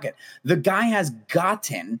the pocket. The guy has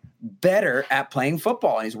gotten better at playing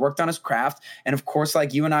football and he's worked on his craft. And of course,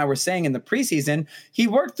 like you and I were saying in the preseason, he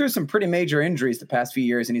worked through some pretty major injuries the past few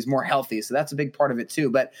years and he's more healthy. So that's a big part of it too.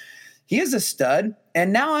 But he is a stud.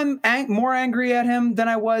 And now I'm more angry at him than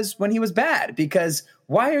I was when he was bad, because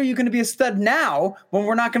why are you going to be a stud now when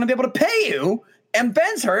we're not going to be able to pay you and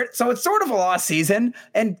Ben's hurt? So it's sort of a lost season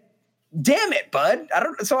and damn it, Bud. I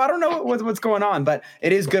don't know what's going on, but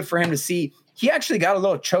it is good for him to see. He actually got a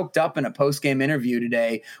little choked up in a post-game interview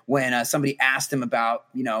today when somebody asked him about,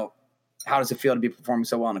 how does it feel to be performing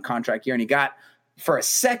so well in a contract year? And he got, for a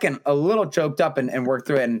second, a little choked up and worked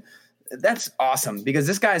through it. And that's awesome because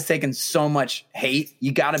this guy's taken so much hate.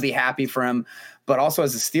 You got to be happy for him. But also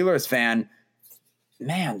as a Steelers fan,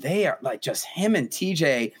 man, they are like just him and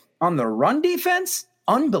TJ on the run defense.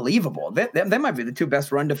 Unbelievable. They might be the two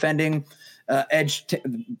best run defending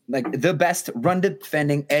the best run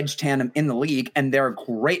defending edge tandem in the league. And they're a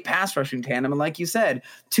great pass rushing tandem. And like you said,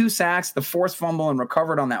 2 sacks, the forced fumble and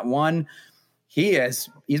recovered on that one. He's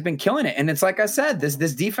been killing it. And it's like I said, this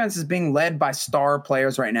defense is being led by star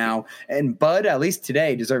players right now. And Bud, at least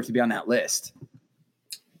today, deserves to be on that list.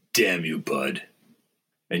 Damn you, Bud.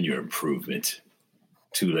 And your improvement.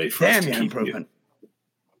 Too late for us to keep improvement. You.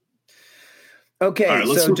 Okay, all right,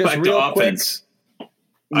 let's so move just back real to offense. Quick.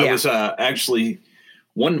 I was actually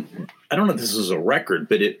one. I don't know if this is a record,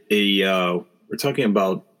 but we're talking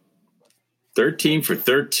about 13 for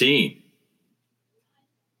 13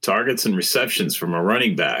 targets and receptions from a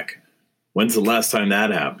running back. When's the last time that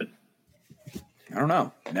happened? I don't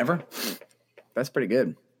know. Never. That's pretty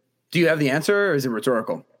good. Do you have the answer, or is it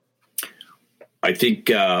rhetorical? I think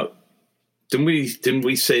didn't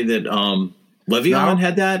we say that Le'Veon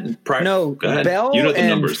had that? No, Bell you know the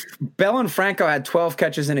numbers. Bell and Franco had 12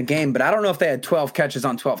 catches in a game, but I don't know if they had 12 catches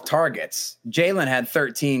on 12 targets. Jalen had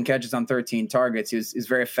 13 catches on 13 targets. He's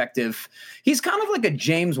very effective. He's kind of like a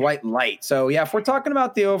James White light. So, yeah, if we're talking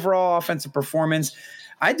about the overall offensive performance,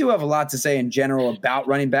 I do have a lot to say in general about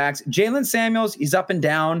running backs. Jalen Samuels, he's up and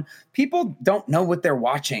down. People don't know what they're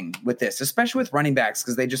watching with this, especially with running backs,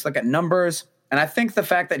 because they just look at numbers. And I think the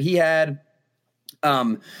fact that he had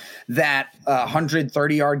that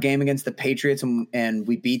 130-yard game against the Patriots and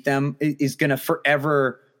we beat them is going to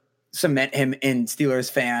forever cement him in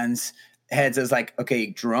Steelers fans' heads as like,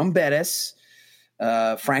 okay, Jerome Bettis,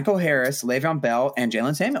 Franco Harris, Le'Veon Bell, and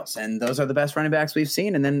Jalen Samuels. And those are the best running backs we've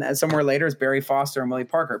seen. And then somewhere later is Barry Foster and Willie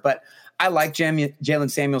Parker. But I like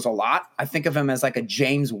Jalen Samuels a lot. I think of him as like a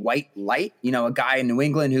James White light, a guy in New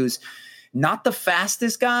England who's not the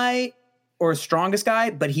fastest guy or strongest guy,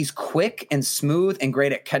 but he's quick and smooth and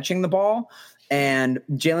great at catching the ball. And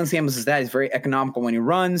Jalen Samuels is that. He's very economical when he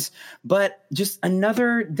runs, but just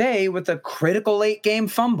another day with a critical late game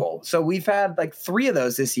fumble. So we've had like 3 of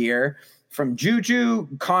those this year from Juju,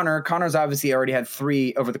 Connor. Connor's obviously already had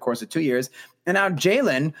 3 over the course of 2 years. And now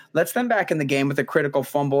Jalen lets them back in the game with a critical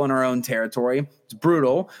fumble in our own territory. It's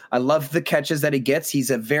brutal. I love the catches that he gets. He's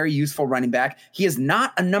a very useful running back. He is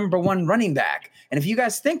not a number 1 running back. And if you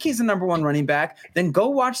guys think he's a number 1 running back, then go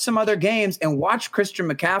watch some other games and watch Christian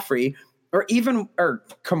McCaffrey or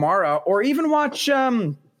Kamara, or even watch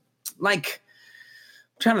I'm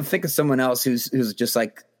trying to think of someone else who's just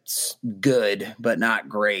like good but not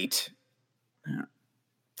great.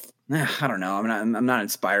 I don't know. I'm not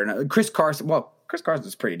inspired. Chris Carson. Well, Chris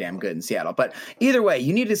Carson's pretty damn good in Seattle. But either way,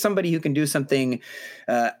 you needed somebody who can do something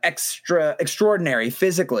extraordinary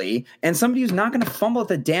physically, and somebody who's not going to fumble at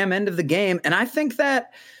the damn end of the game. And I think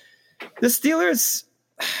that the Steelers,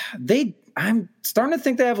 I'm starting to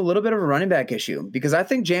think they have a little bit of a running back issue, because I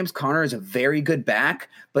think James Conner is a very good back,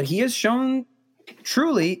 but he has shown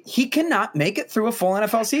truly he cannot make it through a full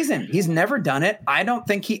NFL season. He's never done it. I don't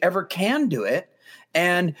think he ever can do it.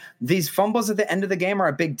 And these fumbles at the end of the game are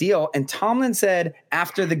a big deal. And Tomlin said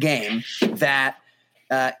after the game that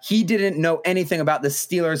he didn't know anything about the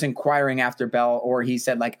Steelers inquiring after Bell, or he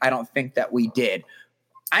said, like, I don't think that we did.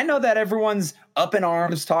 I know that everyone's up in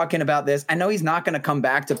arms talking about this. I know he's not going to come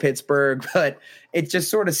back to Pittsburgh, but it just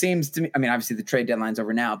sort of seems to me, I mean, obviously the trade deadline's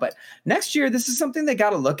over now, but next year, this is something they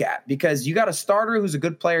got to look at, because you got a starter who's a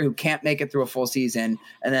good player who can't make it through a full season.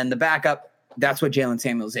 And then the backup, that's what Jalen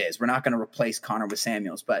Samuels is. We're not going to replace Connor with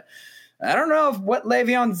Samuels, but I don't know what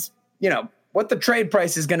Le'Veon's, what the trade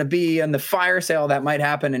price is going to be and the fire sale that might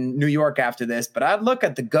happen in New York after this. But I'd look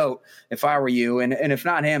at the GOAT if I were you. And if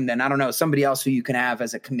not him, then I don't know, somebody else who you can have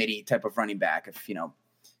as a committee type of running back if,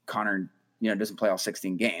 Connor, doesn't play all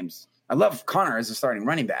 16 games. I love Connor as a starting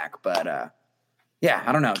running back, but yeah,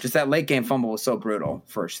 I don't know. Just that late game fumble was so brutal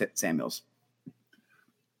for Samuels.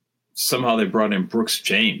 Somehow they brought in Brooks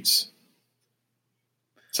James.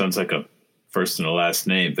 Sounds like a first and a last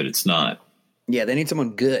name, but it's not. Yeah, they need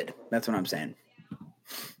someone good. That's what I'm saying.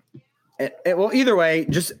 Well, either way,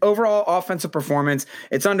 just overall offensive performance,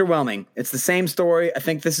 it's underwhelming. It's the same story. I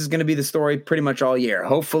think this is going to be the story pretty much all year.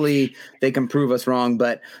 Hopefully they can prove us wrong,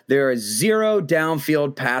 but there is 0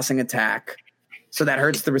 downfield passing attack. So that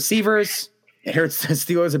hurts the receivers. It hurts the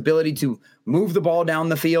Steelers' ability to move the ball down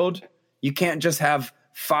the field. You can't just have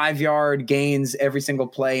 5-yard gains every single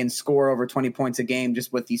play and score over 20 points a game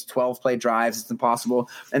just with these 12-play drives. It's impossible.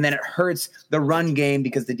 And then it hurts the run game,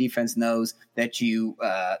 because the defense knows that you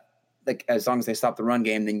as long as they stop the run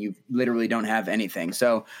game, then you literally don't have anything.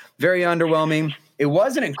 So very underwhelming. It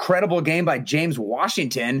was an incredible game by James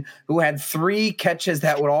Washington, who had 3 catches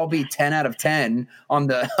that would all be 10 out of 10 on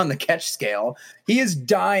the catch scale. He is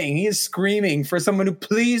dying. He is screaming for someone to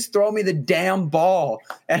please throw me the damn ball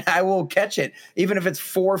and I will catch it, even if it's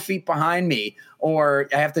 4 feet behind me or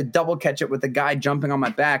I have to double catch it with the guy jumping on my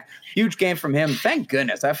back. Huge game from him. Thank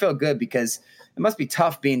goodness. I feel good because it must be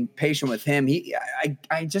tough being patient with him.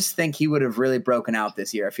 I just think he would have really broken out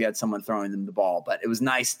this year if he had someone throwing him the ball. But it was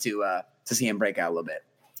nice to see him break out a little bit.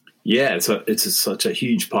 Yeah, it's such a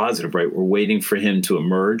huge positive, right? We're waiting for him to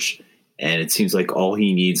emerge, and it seems like all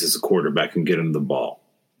he needs is a quarterback and get him the ball.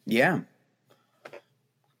 Yeah.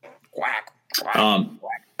 Quack. Quack.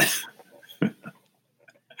 Quack.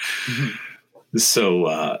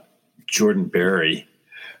 So Jordan Berry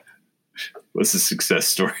was a success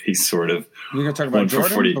story, sort of. You're going to talk about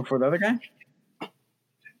Jordan before the other guy?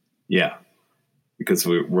 Yeah, because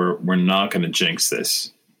we're not going to jinx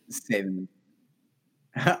this. Saving.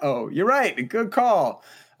 Oh, you're right. Good call.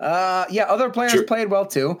 Yeah, other players played well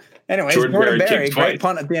too. Anyways, Jordan Berry, great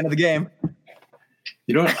punt at the end of the game.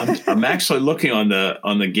 You know what? I'm actually looking on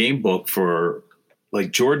the game book for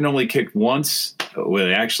like Jordan only kicked once. Well,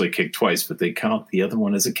 they actually kicked twice, but they count the other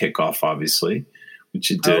one as a kickoff, obviously,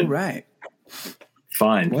 which it did. Oh, right.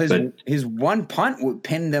 Fine. Well, his one punt would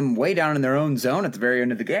pin them way down in their own zone at the very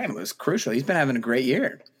end of the game. It was crucial. He's been having a great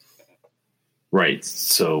year. Right.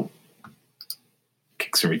 So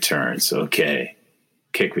kicks and returns. Okay.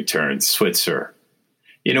 Kick returns. Switzer.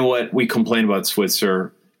 You know what? We complain about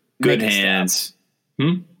Switzer. Good hands.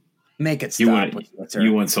 Make it stop.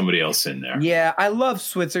 You want somebody else in there. Yeah, I love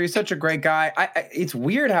Switzer. He's such a great guy. It's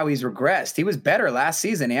weird how he's regressed. He was better last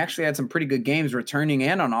season. He actually had some pretty good games returning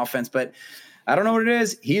and on offense, but I don't know what it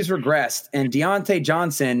is. He's regressed. And Deontay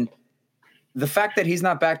Johnson, the fact that he's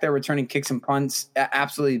not back there returning kicks and punts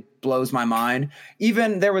absolutely blows my mind.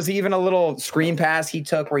 There was even a little screen pass he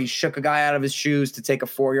took where he shook a guy out of his shoes to take a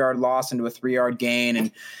 4-yard loss into a 3-yard gain.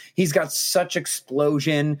 And he's got such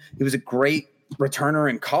explosion. He was a great returner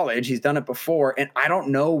in college. He's done it before. And I don't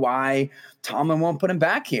know why Tomlin won't put him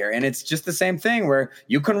back here. And it's just the same thing where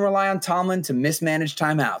you can rely on Tomlin to mismanage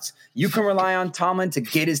timeouts. You can rely on Tomlin to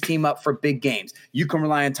get his team up for big games. You can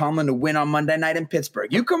rely on Tomlin to win on Monday night in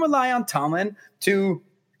Pittsburgh. You can rely on Tomlin to,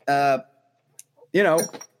 if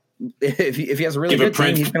he has a really good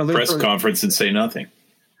team, he's going to lose. Press conference and say nothing.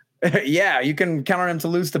 Yeah, you can count on him to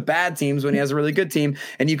lose to bad teams when he has a really good team,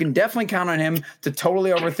 and you can definitely count on him to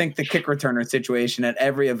totally overthink the kick returner situation at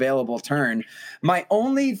every available turn. My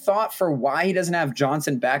only thought for why he doesn't have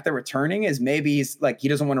Johnson back there returning is maybe he's like he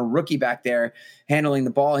doesn't want a rookie back there handling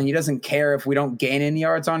the ball, and he doesn't care if we don't gain any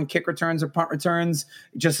yards on kick returns or punt returns,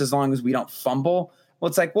 just as long as we don't fumble. Well,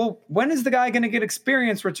 it's like, well, when is the guy going to get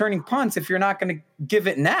experience returning punts if you're not going to give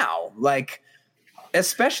it now? Like,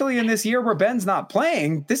 especially in this year where Ben's not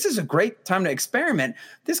playing, this is a great time to experiment.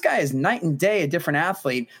 This guy is night and day a different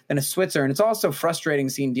athlete than a Switzer. And it's also frustrating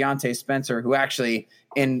seeing Deontay Spencer, who actually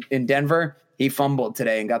in Denver, he fumbled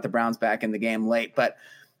today and got the Browns back in the game late. But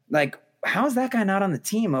like, how is that guy not on the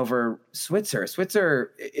team over Switzer?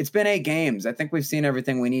 Switzer, it's been 8 games. I think we've seen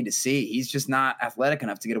everything we need to see. He's just not athletic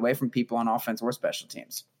enough to get away from people on offense or special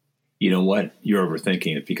teams. You know what? You're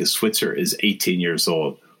overthinking it because Switzer is 18 years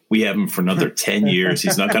old. We have him for another 10 years.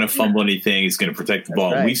 He's not going to fumble anything. He's going to protect the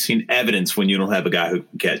ball. Right. We've seen evidence when you don't have a guy who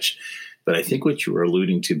can catch. But I think what you were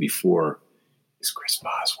alluding to before is Chris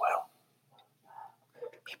Boswell.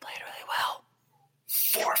 He played really well.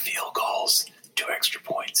 4 field goals, 2 extra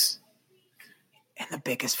points. And the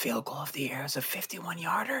biggest field goal of the year was a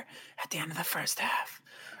 51-yarder at the end of the first half,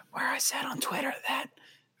 where I said on Twitter that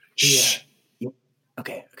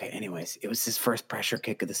Okay. Anyways, it was his first pressure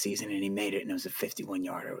kick of the season, and he made it, and it was a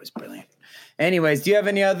 51-yarder. It was brilliant. Anyways, do you have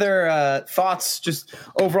any other thoughts just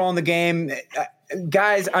overall in the game?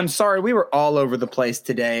 Guys, I'm sorry. We were all over the place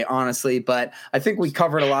today, honestly, but I think we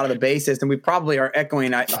covered a lot of the bases, and we probably are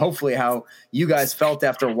echoing, hopefully, how you guys felt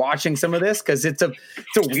after watching some of this, because it's a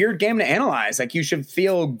weird game to analyze. Like, you should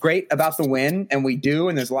feel great about the win, and we do,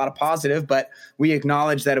 and there's a lot of positive, but we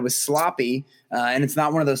acknowledge that it was sloppy. And it's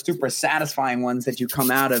not one of those super satisfying ones that you come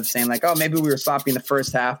out of saying like, oh, maybe we were sloppy in the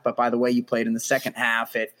first half, but by the way you played in the second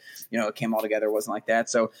half, it came all together. It wasn't like that.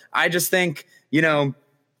 So I just think,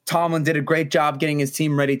 Tomlin did a great job getting his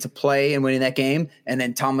team ready to play and winning that game. And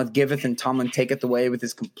then Tomlin giveth and Tomlin taketh away with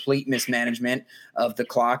his complete mismanagement of the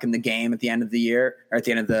clock and the game at the end of the year or at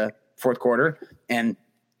the end of the fourth quarter. And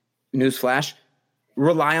newsflash,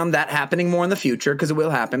 rely on that happening more in the future because it will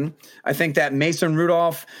happen. I think that Mason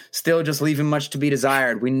Rudolph still just leaving much to be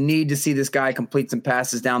desired. We need to see this guy complete some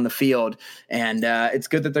passes down the field. And it's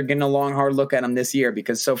good that they're getting a long, hard look at him this year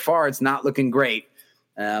because so far it's not looking great.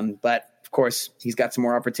 But of course, he's got some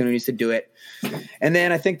more opportunities to do it. And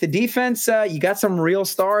then I think the defense, you got some real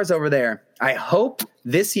stars over there. I hope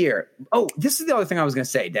this year. Oh, this is the other thing I was going to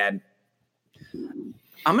say, Dad.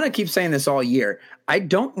 I'm going to keep saying this all year. I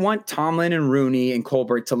don't want Tomlin and Rooney and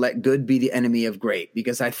Colbert to let good be the enemy of great,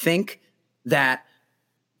 because I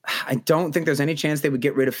don't think there's any chance they would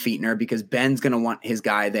get rid of Fichtner, because Ben's going to want his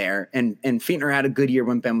guy there. And Fichtner had a good year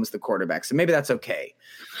when Ben was the quarterback. So maybe that's okay.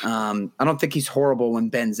 I don't think he's horrible when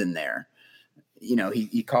Ben's in there. You know,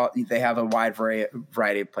 they have a wide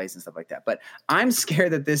variety of plays and stuff like that. But I'm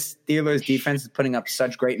scared that this Steelers defense is putting up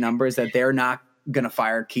such great numbers that they're not going to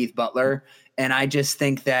fire Keith Butler. And I just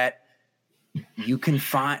think that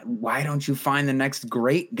why don't you find the next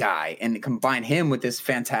great guy and combine him with this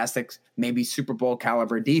fantastic, maybe Super Bowl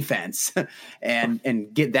caliber defense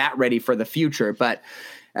and get that ready for the future. But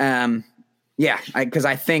because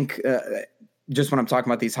I think just when I'm talking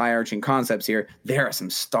about these high arching concepts here, there are some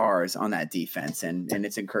stars on that defense, and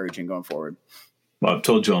it's encouraging going forward. Well, I've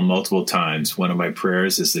told you on multiple times, one of my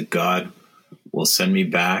prayers is that God will send me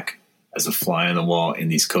back as a fly on the wall in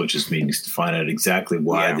these coaches' meetings to find out exactly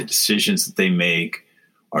why the decisions that they make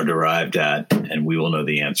are derived at, and we will know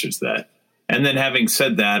the answer to that. And then having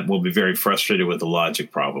said that, we'll be very frustrated with the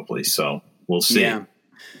logic probably. So we'll see. Yeah.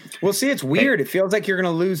 We'll see. It's weird. It feels like you're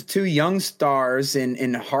going to lose two young stars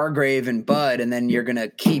in Hargrave and Bud, and then you're going to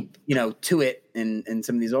keep, Tuitt and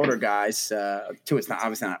some of these older guys. Tuitt's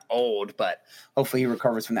obviously not old, but hopefully he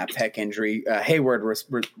recovers from that pec injury. Hayward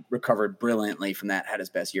recovered brilliantly from that, had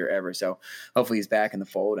his best year ever. So hopefully he's back in the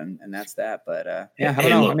fold, and that's that. But I don't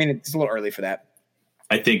know. Look, I mean, it's a little early for that.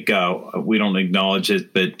 I think we don't acknowledge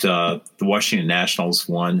it, but the Washington Nationals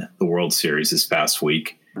won the World Series this past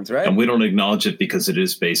week. That's right. And we don't acknowledge it because it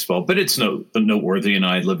is baseball, but it's noteworthy, and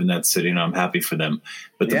I live in that city, and I'm happy for them.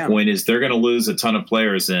 But the point is they're going to lose a ton of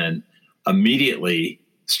players, and immediately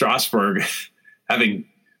Strasburg, having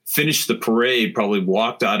finished the parade, probably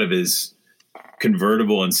walked out of his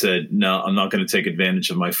convertible and said, no, I'm not going to take advantage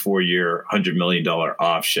of my 4-year, $100 million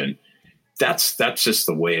option. That's just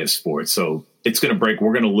the way of sports. So it's going to break.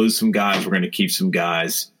 We're going to lose some guys. We're going to keep some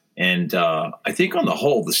guys. And I think on the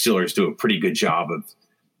whole, the Steelers do a pretty good job of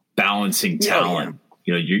balancing talent.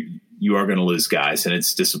 You are going to lose guys, and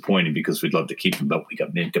it's disappointing because we'd love to keep them, but we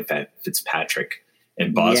got Minkah, Fitzpatrick,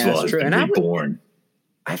 and Boswell has been reborn.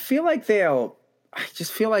 I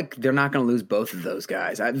just feel like they're not going to lose both of those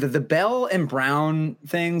guys. The Bell and Brown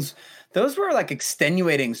things, those were like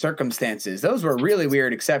extenuating circumstances. Those were really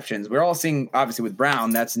weird exceptions. We're all seeing, obviously, with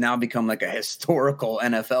Brown, that's now become like a historical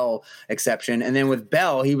NFL exception. And then with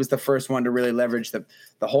Bell, he was the first one to really leverage the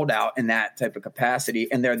holdout in that type of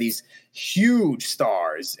capacity. And there are these huge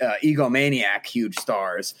stars, egomaniac huge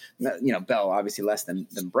stars. Bell obviously less than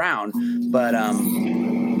Brown, but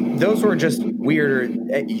those were just weirder.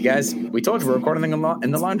 You guys, we told you we're recording in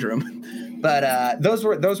the laundry room. But those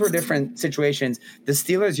were different situations. The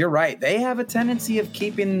Steelers, you're right. They have a tendency of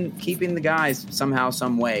keeping the guys somehow,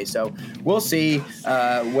 some way. So we'll see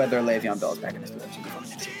whether Le'Veon Bell is back in the Steelers.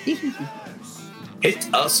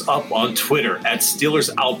 Hit us up on Twitter at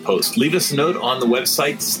Steelers Outpost. Leave us a note on the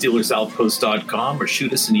website, SteelersOutpost.com, or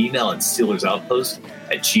shoot us an email at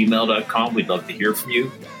SteelersOutpost@gmail.com. We'd love to hear from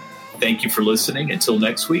you. Thank you for listening. Until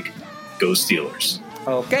next week, go Steelers.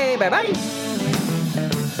 Okay, bye-bye.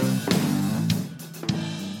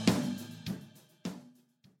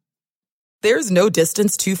 There's no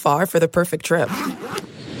distance too far for the perfect trip.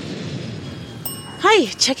 Hi,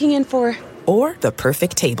 checking in for... Or the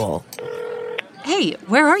perfect table. Hey,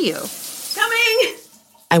 where are you? Coming!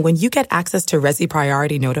 And when you get access to Resi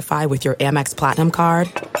Priority Notify with your Amex Platinum card...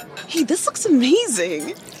 Hey, this looks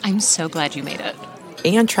amazing! I'm so glad you made it.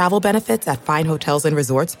 And travel benefits at fine hotels and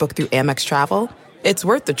resorts booked through Amex Travel, it's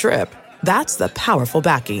worth the trip. That's the powerful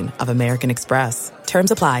backing of American Express. Terms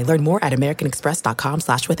apply. Learn more at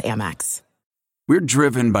americanexpress.com/withAmex. We're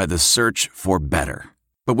driven by the search for better.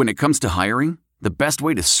 But when it comes to hiring, the best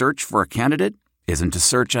way to search for a candidate isn't to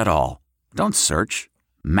search at all. Don't search.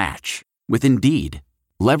 Match. With Indeed.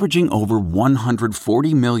 Leveraging over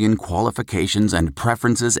 140 million qualifications and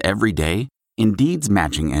preferences every day, Indeed's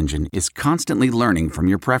matching engine is constantly learning from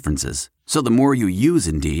your preferences. So the more you use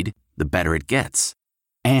Indeed, the better it gets.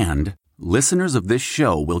 And listeners of this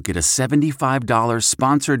show will get a $75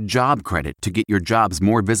 sponsored job credit to get your jobs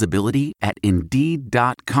more visibility at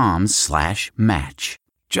Indeed.com/match.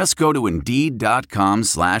 Just go to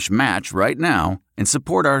Indeed.com/match right now and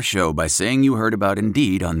support our show by saying you heard about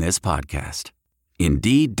Indeed on this podcast.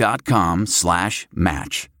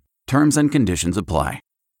 Indeed.com/match. Terms and conditions apply.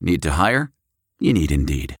 Need to hire? You need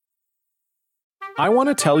Indeed. I want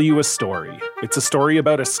to tell you a story. It's a story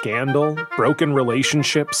about a scandal, broken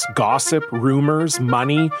relationships, gossip, rumors,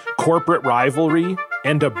 money, corporate rivalry,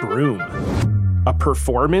 and a broom. A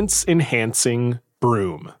performance-enhancing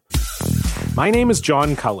broom. My name is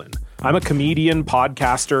John Cullen. I'm a comedian,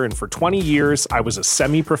 podcaster, and for 20 years, I was a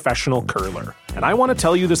semi-professional curler. And I want to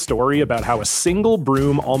tell you the story about how a single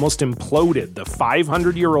broom almost imploded the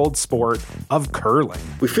 500-year-old sport of curling.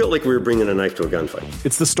 We felt like we were bringing a knife to a gunfight.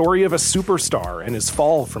 It's the story of a superstar and his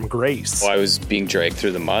fall from grace. I was being dragged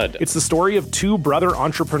through the mud. It's the story of two brother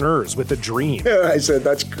entrepreneurs with a dream. I said,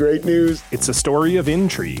 that's great news. It's a story of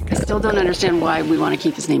intrigue. I still don't understand why we want to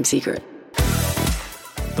keep his name secret.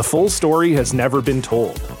 The full story has never been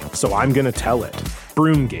told, so I'm going to tell it.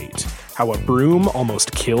 Broomgate, how a broom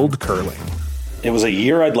almost killed curling. It was a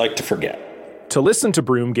year I'd like to forget. To listen to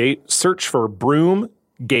Broomgate, search for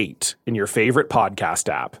Broomgate in your favorite podcast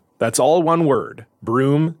app. That's all one word,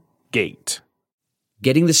 Broomgate.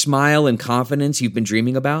 Getting the smile and confidence you've been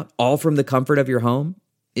dreaming about, all from the comfort of your home,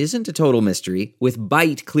 isn't a total mystery with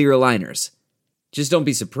Byte clear aligners. Just don't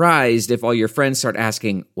be surprised if all your friends start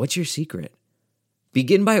asking, "What's your secret?"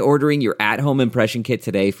 Begin by ordering your at-home impression kit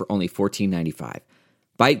today for only $14.95.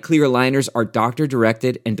 Byte clear aligners are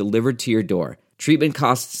doctor-directed and delivered to your door. Treatment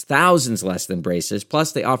costs thousands less than braces,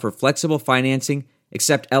 plus they offer flexible financing,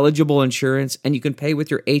 accept eligible insurance, and you can pay with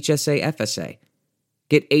your HSA FSA.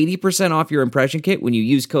 Get 80% off your impression kit when you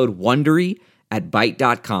use code WONDERY at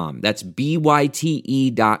Byte.com. That's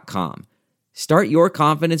BYTE.com. Start your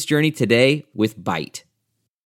confidence journey today with Byte.